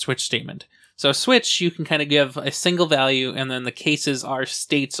advanced switch statement. So a switch, you can kind of give a single value, and then the cases are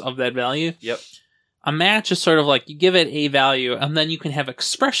states of that value. Yep. A match is sort of like you give it a value, and then you can have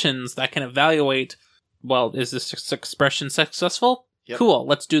expressions that can evaluate, well, is this expression successful? Yep. Cool,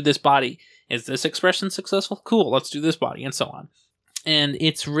 let's do this body. Is this expression successful? Cool, let's do this body, and so on. And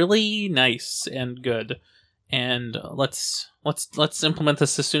it's really nice and good. And let's implement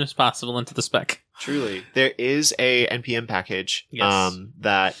this as soon as possible into the spec. Truly. There is a NPM package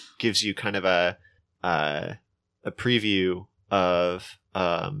that gives you kind of a preview of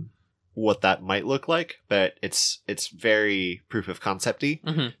what that might look like, but it's very proof of concept-y.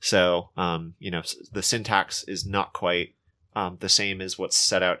 Mm-hmm. So, the syntax is not quite the same as what's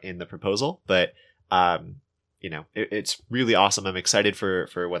set out in the proposal, but it's really awesome. I'm excited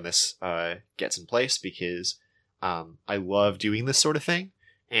for when this gets in place because I love doing this sort of thing.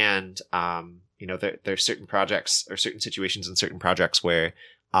 And, there's certain projects or certain situations in certain projects where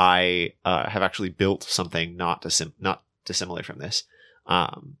I have actually built something not dissimilar from this.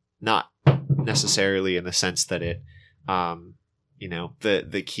 Not necessarily in the sense that it,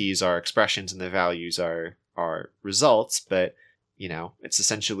 the keys are expressions and the values are results, but, it's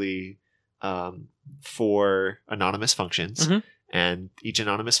essentially for anonymous functions. Mm-hmm. And each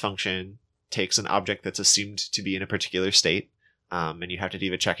anonymous function takes an object that's assumed to be in a particular state. And you have to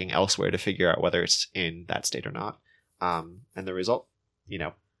do the checking elsewhere to figure out whether it's in that state or not. And the result,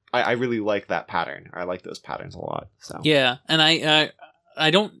 I really like that pattern. I like those patterns a lot. So yeah, and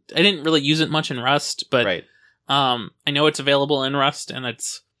I didn't really use it much in Rust, but right. I know it's available in Rust, and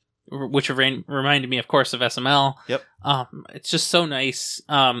it's which reminded me, of course, of SML. Yep. It's just so nice.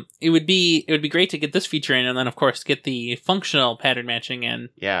 It would be great to get this feature in, and then of course get the functional pattern matching in.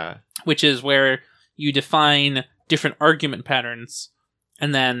 Yeah. Which is where you define different argument patterns,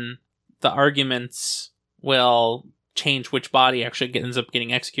 and then the arguments will change which body actually ends up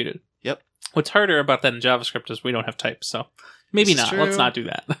getting executed. Yep. What's harder about that in JavaScript is we don't have types, so maybe not. Let's not do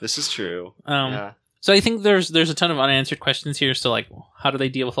that. This is true. Yeah. So I think there's a ton of unanswered questions here. So like, how do they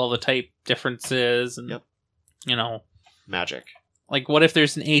deal with all the type differences and magic? Like, what if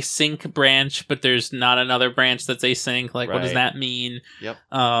there's an async branch, but there's not another branch that's async? Like, what does that mean? Yep.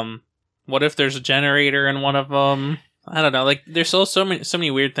 What if there's a generator in one of them? I don't know. Like, there's so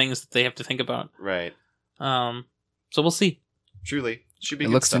many weird things that they have to think about. Right. So we'll see. Truly, should be. It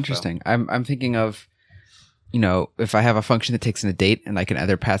good looks stuff, interesting. I'm thinking of, if I have a function that takes in a date, and I can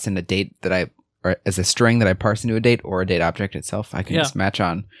either pass in a date or as a string that I parse into a date, or a date object itself, I can just match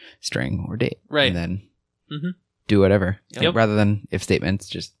on string or date, right? And then do whatever. Yep. Rather than if statements,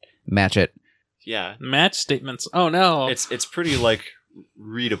 just match it. Yeah. Match statements. Oh no. It's pretty like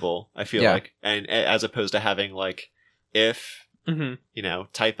readable, I feel like, and as opposed to having like if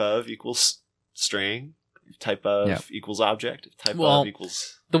type of equals string, type of equals object, type of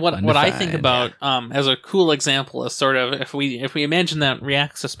equals. What I think about as a cool example is sort of if we imagine that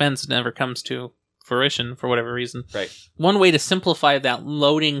React suspense never comes to fruition for whatever reason. Right. One way to simplify that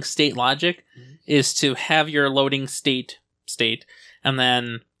loading state logic is to have your loading state and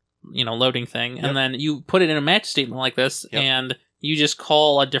then loading thing, and then you put it in a match statement like this, and you just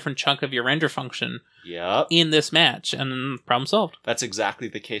call a different chunk of your render function in this match, and problem solved. That's exactly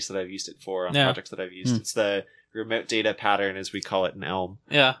the case that I've used it for on projects that I've used. It's the remote data pattern, as we call it in Elm.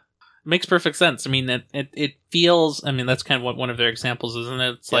 Yeah. It makes perfect sense. I mean, it feels, that's kind of what one of their examples is, isn't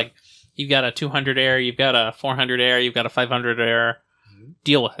it? It's like, you've got a 200 error, you've got a 400 error, you've got a 500 error.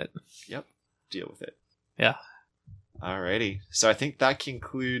 Deal with it. Yep. Deal with it. Yeah. Alrighty. So I think that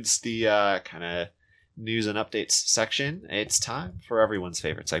concludes the kind of news and updates section. It's time for everyone's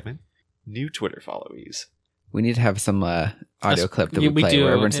favorite segment, new Twitter followees. We need to have some audio clip that we play do.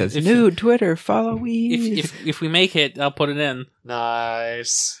 where everyone says, new Twitter followees. If we make it, I'll put it in.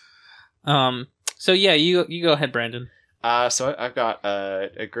 Nice. So yeah, you go ahead, Brandon. So I've got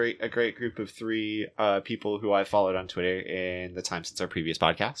a great group of 3 people who I've followed on Twitter in the time since our previous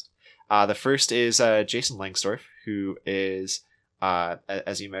podcast. The first is Jason Langsdorff, who is,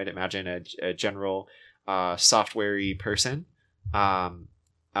 as you might imagine, a general software-y person.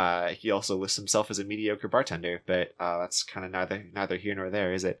 He also lists himself as a mediocre bartender, but that's kind of neither here nor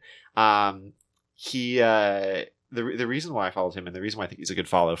there, is it? The reason why I followed him, and the reason why I think he's a good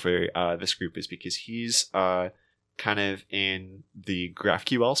follow for this group, is because he's kind of in the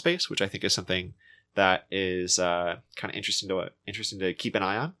GraphQL space, which I think is something that is kind of interesting to keep an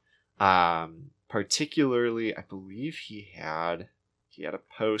eye on. Particularly, I believe he had a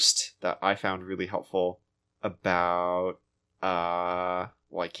post that I found really helpful about.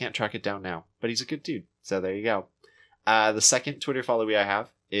 Well, I can't track it down now, but he's a good dude. So there you go. The second Twitter followee I have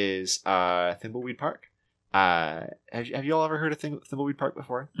is Thimbleweed Park. Have you all ever heard of Thimbleweed Park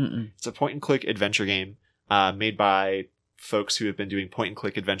before? Mm-mm. It's a point-and-click adventure game made by folks who have been doing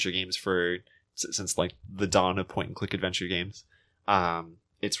point-and-click adventure games since like the dawn of point-and-click adventure games.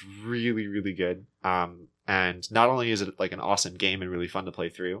 It's really, really good. And not only is it like an awesome game and really fun to play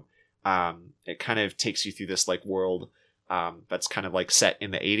through, it kind of takes you through this like world that's kind of like set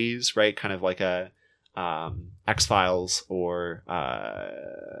in the 80s, right? Kind of like a X-Files or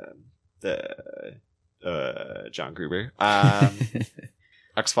the John Gruber.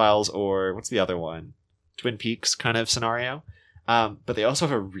 X-Files or what's the other one? Twin Peaks kind of scenario. But they also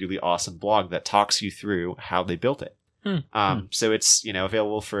have a really awesome blog that talks you through how they built it. So it's,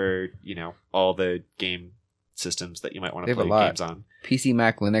 available for, all the game systems that you might want to play games on. PC,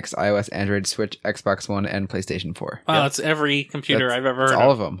 Mac, Linux, iOS, Android, Switch, Xbox One, and PlayStation 4. Wow, that's every computer I've ever heard of.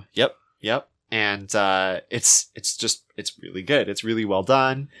 All of them. Yep. And it's really good. It's really well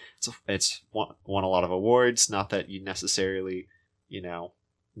done. It's won a lot of awards. Not that you necessarily,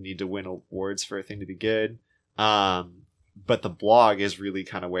 need to win awards for a thing to be good. But the blog is really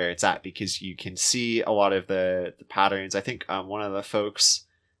kind of where it's at, because you can see a lot of the patterns. I think one of the folks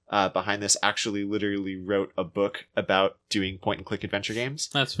behind this actually literally wrote a book about doing point-and-click adventure games.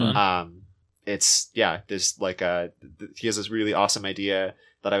 That's fun. There's like he has this really awesome idea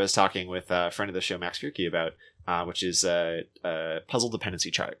that I was talking with a friend of the show, Max Furky, about, which is a puzzle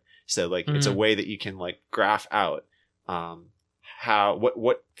dependency chart. So like it's a way that you can like graph out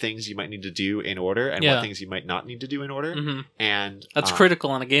what things you might need to do in order and what things you might not need to do in order. And that's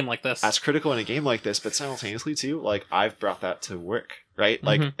critical in a game like this. That's critical in a game like this, but simultaneously too, like I've brought that to work, right?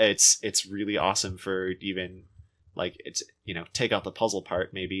 Like Mhm. it's really awesome for even like it's take out the puzzle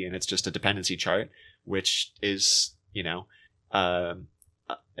part maybe, and it's just a dependency chart, which is a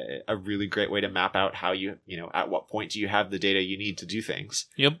really great way to map out how at what point do you have the data you need to do things.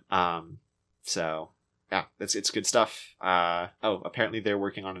 Yep. So yeah, it's good stuff. Apparently they're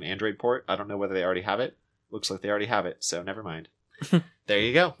working on an Android port. I don't know whether they already have it. Looks like they already have it, so never mind. There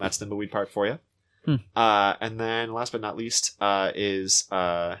you go. That's Thimbleweed part for you. And then last but not least is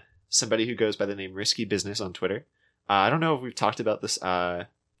somebody who goes by the name Risky Business on Twitter. I don't know if we've talked about this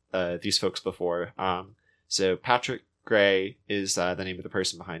these folks before. So Patrick Gray is the name of the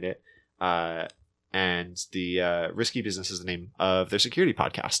person behind it. And the Risky Business is the name of their security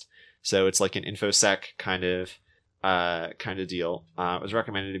podcast. So it's like an InfoSec kind of deal. It was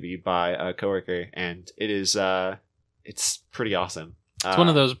recommended to me by a coworker, and it is it's pretty awesome. It's one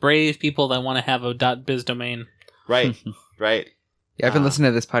of those brave people that want to have a .biz domain. Right, right. Yeah, I've been listening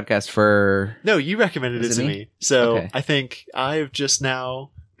to this podcast for... No, you recommended it to me. So okay. I think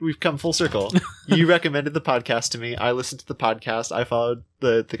we've come full circle. You recommended the podcast to me. I listened to the podcast. I followed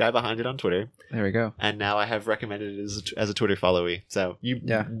the guy behind it on Twitter. There we go. And now I have recommended it as a Twitter followee. So you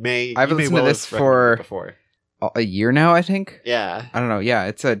may I've you may listened well to this have recommended it for before. a year now, I think. Yeah. I don't know. Yeah,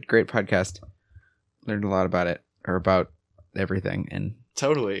 it's a great podcast. Learned a lot about it, or about everything. And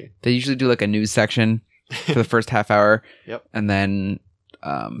Totally. they usually do like a news section for the first half hour. Yep. And then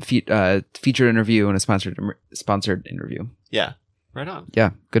featured interview and a sponsored interview. Yeah. Right on.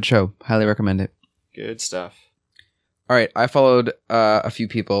 Yeah, good show. Highly recommend it. Good stuff. All right, I followed a few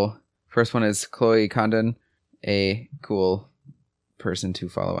people. First one is Chloe Condon, a cool person to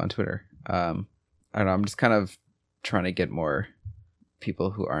follow on Twitter. I don't know. I'm just kind of trying to get more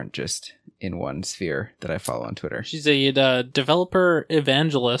people who aren't just in one sphere that I follow on Twitter. She's a developer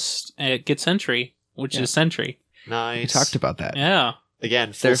evangelist at GetSentry, which is Sentry. Nice. We talked about that. Yeah.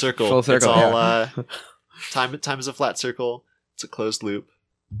 Again, full There's circle. full circle, It's all time is a flat circle. It's a closed loop.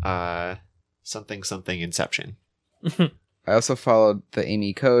 Something Inception. I also followed the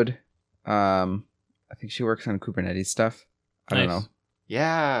Amy Code. I think she works on Kubernetes stuff. I don't know.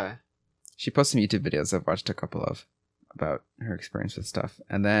 Yeah. She posts some YouTube videos I've watched a couple of about her experience with stuff.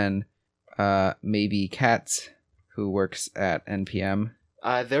 And then maybe Katz, who works at NPM.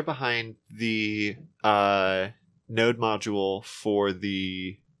 They're behind the node module for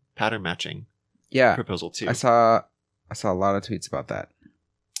the pattern matching proposal too. I saw a lot of tweets about that.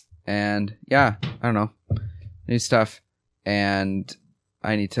 And yeah, I don't know. New stuff. And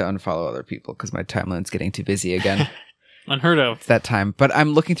I need to unfollow other people because my timeline's getting too busy again. Unheard of. It's that time. But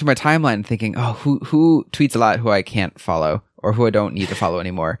I'm looking through my timeline and thinking, oh, who tweets a lot who I can't follow or who I don't need to follow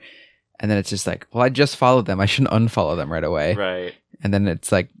anymore. And then it's just like, well, I just followed them. I shouldn't unfollow them right away. Right. And then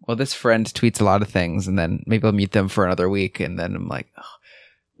it's like, well, this friend tweets a lot of things, and then maybe I'll mute them for another week. And then I'm like,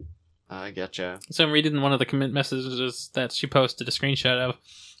 oh. I getcha. So I'm reading one of the commit messages that she posted a screenshot of.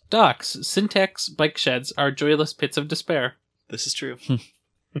 Docs, Syntax bike sheds are joyless pits of despair. This is true.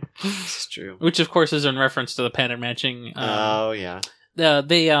 This is true. Which, of course, is in reference to the pattern matching. Oh, yeah.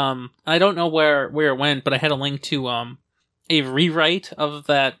 They I don't know where it went, but I had a link to a rewrite of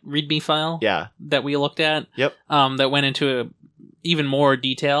that README file. Yeah. That we looked at. Yep. That went into even more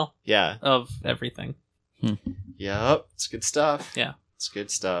detail. Yeah. Of everything. Yep. It's good stuff. Yeah. It's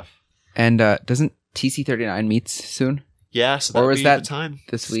good stuff. And doesn't TC39 meets soon? Yeah, so or that was be that the time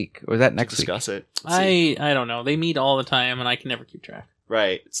this week? Or was that next to week? discuss it. Let's see. I don't know. They meet all the time, and I can never keep track.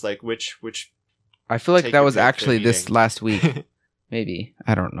 Right. It's like which I feel like Take that your was pick, they're actually this meeting. last week. Maybe.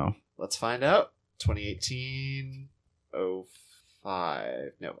 I don't know. Let's find out. 2018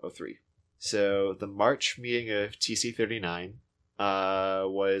 05. No, 03. So the March meeting of TC39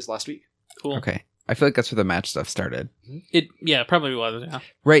 was last week. Cool. Okay. I feel like that's where the match stuff started. It probably was. Yeah.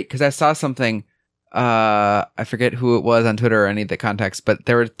 Right, because I saw something. I forget who it was on Twitter or any of the contacts, but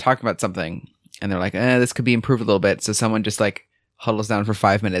they were talking about something, and they're like, this could be improved a little bit. So someone just like huddles down for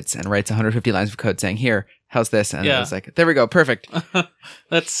 5 minutes and writes 150 lines of code saying, here, how's this? And I was like, there we go, perfect.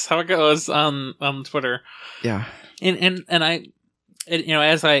 That's how it goes on Twitter. Yeah. And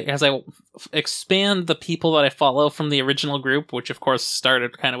as I expand the people that I follow from the original group, which of course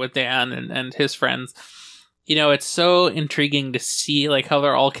started kind of with Dan and his friends, it's so intriguing to see like how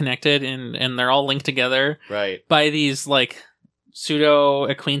they're all connected and they're all linked together Right. by these like pseudo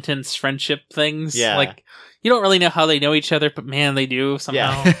acquaintance friendship things. Yeah. Like you don't really know how they know each other, but man, they do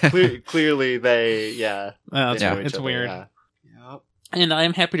somehow. Yeah. Clearly they, yeah. It's, they know each it's other, weird. Yeah. Yep. And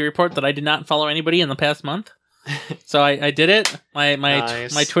I'm happy to report that I did not follow anybody in the past month. So I did it. My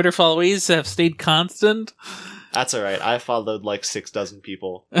Nice. Twitter followees have stayed constant. That's all right. I followed like 6 dozen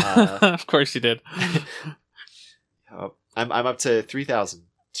people. Of course you did. Yep. I'm up to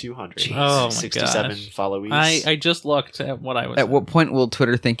 3,267 followees. I just looked at what I was At what point will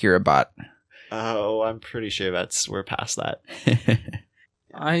Twitter think you're a bot? Oh, I'm pretty sure we're past that.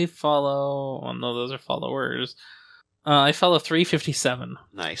 I follow. Oh no, those are followers. I follow 357.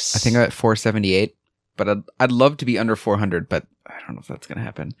 Nice. I think I'm at 478, but I'd love to be under 400, but I don't know if that's gonna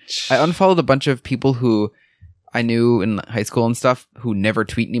happen. I unfollowed a bunch of people who I knew in high school and stuff who never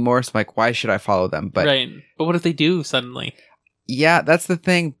tweet anymore. So I'm like, why should I follow them? But right. But what if they do suddenly? yeah, that's the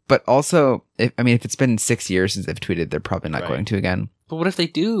thing. But also, if it's been 6 years since they've tweeted, they're probably not Right. going to again. But what if they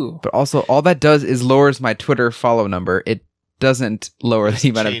do? But also, all that does is lowers my Twitter follow number. It doesn't lower the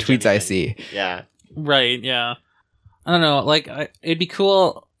amount of change tweets I anything. see. Yeah. Right, yeah. I don't know. Like, it'd be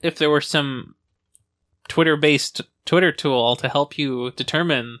cool if there were some Twitter-based Twitter tool to help you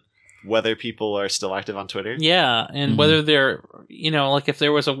determine, Whether people are still active on Twitter. yeah, and Mhm. whether they're, like if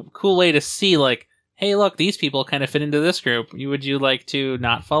there was a cool way to see, like, hey, look, these people kind of fit into this group. Would you like to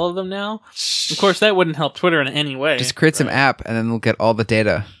not follow them now? Of course, that wouldn't help Twitter in any way. Just create some Right. app, and then they'll get all the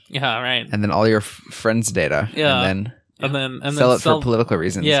data, Yeah, right. and then all your friends' data, Yeah. and And then sell it for political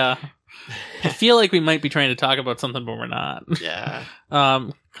reasons. Yeah. I feel like we might be trying to talk about something, but we're not. Yeah.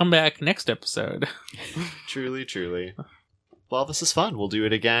 Come back next episode. Truly, truly. Well, this is fun. We'll do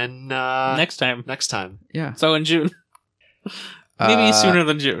it again Next time. next time. Yeah. So in June. Maybe sooner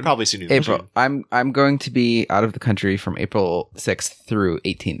than June. Probably sooner than April. June. I'm going to be out of the country from April 6th through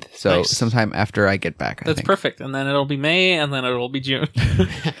 18th. So Nice. sometime after I get back, I That's think. perfect. And then it'll be May, and then it'll be June.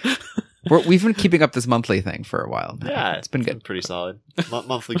 We've been keeping up this monthly thing for a while now. Yeah, It's been good. Pretty solid.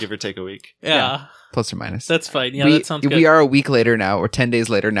 Monthly, give or take a week. Yeah. Plus or minus. That's fine. Yeah, we, that sounds good. we are a week later now, or 10 days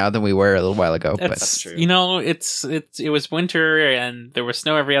later now than we were a little while ago. That's true. it was winter and there was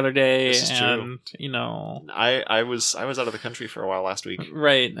snow every other day, This is true. and I was out of the country for a while last week.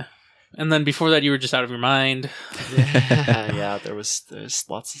 right. And then before that, you were just out of your mind. Yeah, there's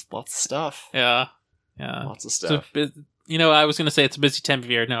lots of stuff. Yeah, yeah. Lots of So, stuff. I was gonna say it's a busy time of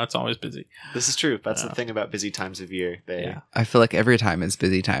year. No, it's always busy. This is true. That's Yeah. the thing about busy times of year. They Yeah. I feel like every time is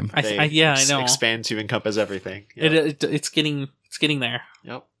busy time. I know. expand to encompass everything. Yep. It's getting there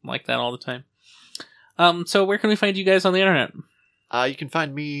Yep. like that all the time. So where can we find you guys on the internet? You can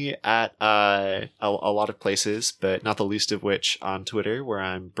find me at a lot of places, but not the least of which on Twitter, where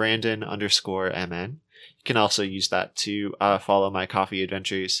I'm Brandon_MN. You can also use that to follow my coffee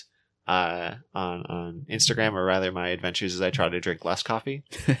adventures on Instagram, or rather my adventures as I try to drink less coffee.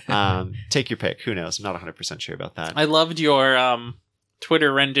 Take your pick. Who knows? I'm not 100% sure about that. I loved your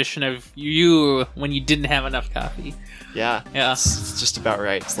Twitter rendition of you when you didn't have enough coffee. Yeah. Yeah. It's just about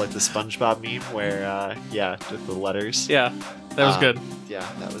right. It's like the SpongeBob meme where, with the letters. Yeah, that was good. Yeah,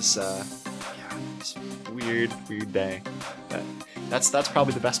 that was, it's a weird day. But that's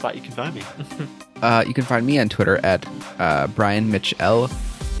probably the best spot you can find me. You can find me on Twitter at Brian Mitch L,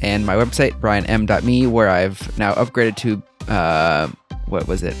 and my website brianm.me, where I've now upgraded to what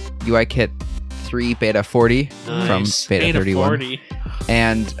was it, UIKit 3 Beta 40 from Nice. Beta 31, 40.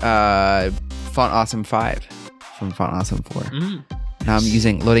 and Font Awesome 5 from Font Awesome 4. Mm, Now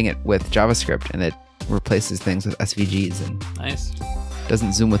I'm loading it with JavaScript, and it replaces things with SVGs and nice.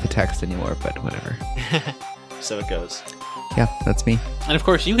 doesn't zoom with the text anymore, but whatever. So it goes. Yeah, that's me. And of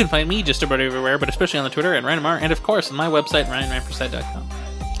course, you can find me just about everywhere, but especially on the Twitter at RyanMar, and of course on my website, ryanrampersad.com.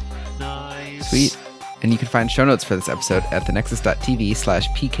 Nice. Sweet. And you can find show notes for this episode at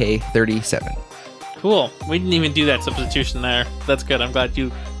thenexus.tv/PK37. Cool. We didn't even do that substitution there. That's good. I'm glad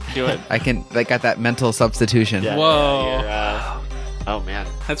you do it. I got that mental substitution Yeah, Whoa. yeah, oh man.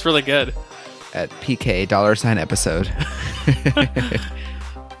 That's really good. at PK $episode.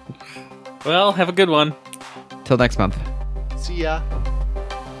 Well, have a good one. Till next month. See ya.